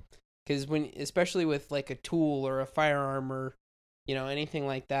 Like, because especially with like a tool or a firearm or anything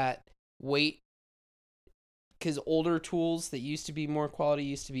like that, weight. Because older tools that used to be more quality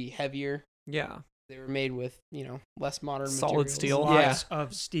used to be heavier. Yeah. They were made with less modern Solid materials. steel. Lots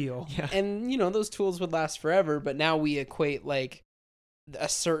of steel. Yeah. And those tools would last forever, but now we equate like a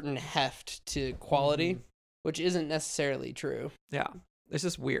certain heft to quality, which isn't necessarily true. Yeah. It's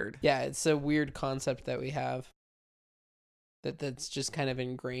just weird. Yeah, it's a weird concept that we have that's just kind of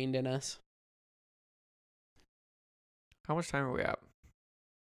ingrained in us. How much time are we at?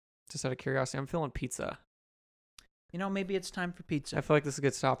 Just out of curiosity, I'm feeling pizza. Maybe it's time for pizza. I feel like this is a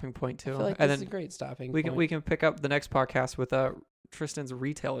good stopping point too. I feel like and this is then a great stopping we point. can pick up the next podcast with Tristan's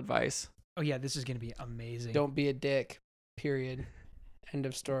retail advice. Oh yeah, this is gonna be amazing. Don't be a dick. Period. End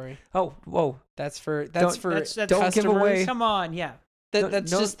of story. Oh, whoa! That's for That's don't give away- Come on, yeah.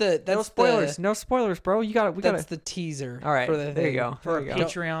 That's no- just the No spoilers. No spoilers, bro. We got That's to. the teaser. All right. For the There you thing. go. For There a you go.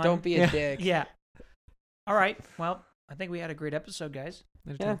 Patreon. Don't be a dick. Yeah. All right. Well, I think we had a great episode, guys.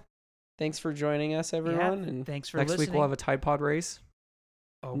 Yeah. Thanks for joining us, everyone. And Thanks for Next listening. week we'll have a Tide Pod race.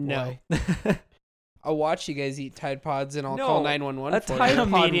 Oh No. boy. I'll watch you guys eat Tide Pods, and I'll No, call 911 a for Tide you. Pod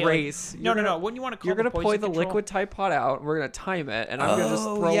Immediately. race. No. Wouldn't you want to call You're gonna the pour poison the control? liquid Tide Pod out. We're gonna time it, and I'm gonna just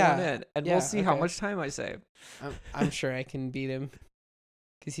Oh, throw yeah. him in, and Yeah, we'll see how okay. much time I save. I'm sure I can beat him.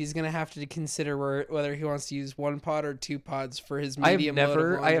 Because he's going to have to consider whether he wants to use 1 pod or 2 pods for his medium load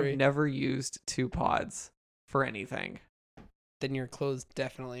of I laundry. have never used 2 pods for anything. Then your clothes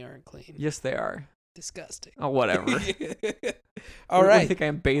definitely aren't clean. Yes, they are. Disgusting. Oh, whatever. All What do you right. think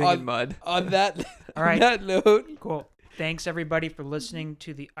I'm bathing in mud? On that, All right. on that note, Cool. Thanks everybody for listening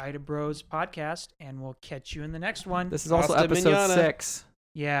to the Ida Bros podcast, and we'll catch you in the next one. This is also Pasta episode manana. 6.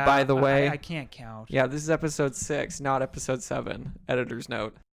 Yeah. By the way- I can't count. Yeah, this is episode 6, not episode 7. Editor's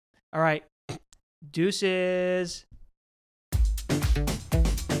note. All right. Deuces.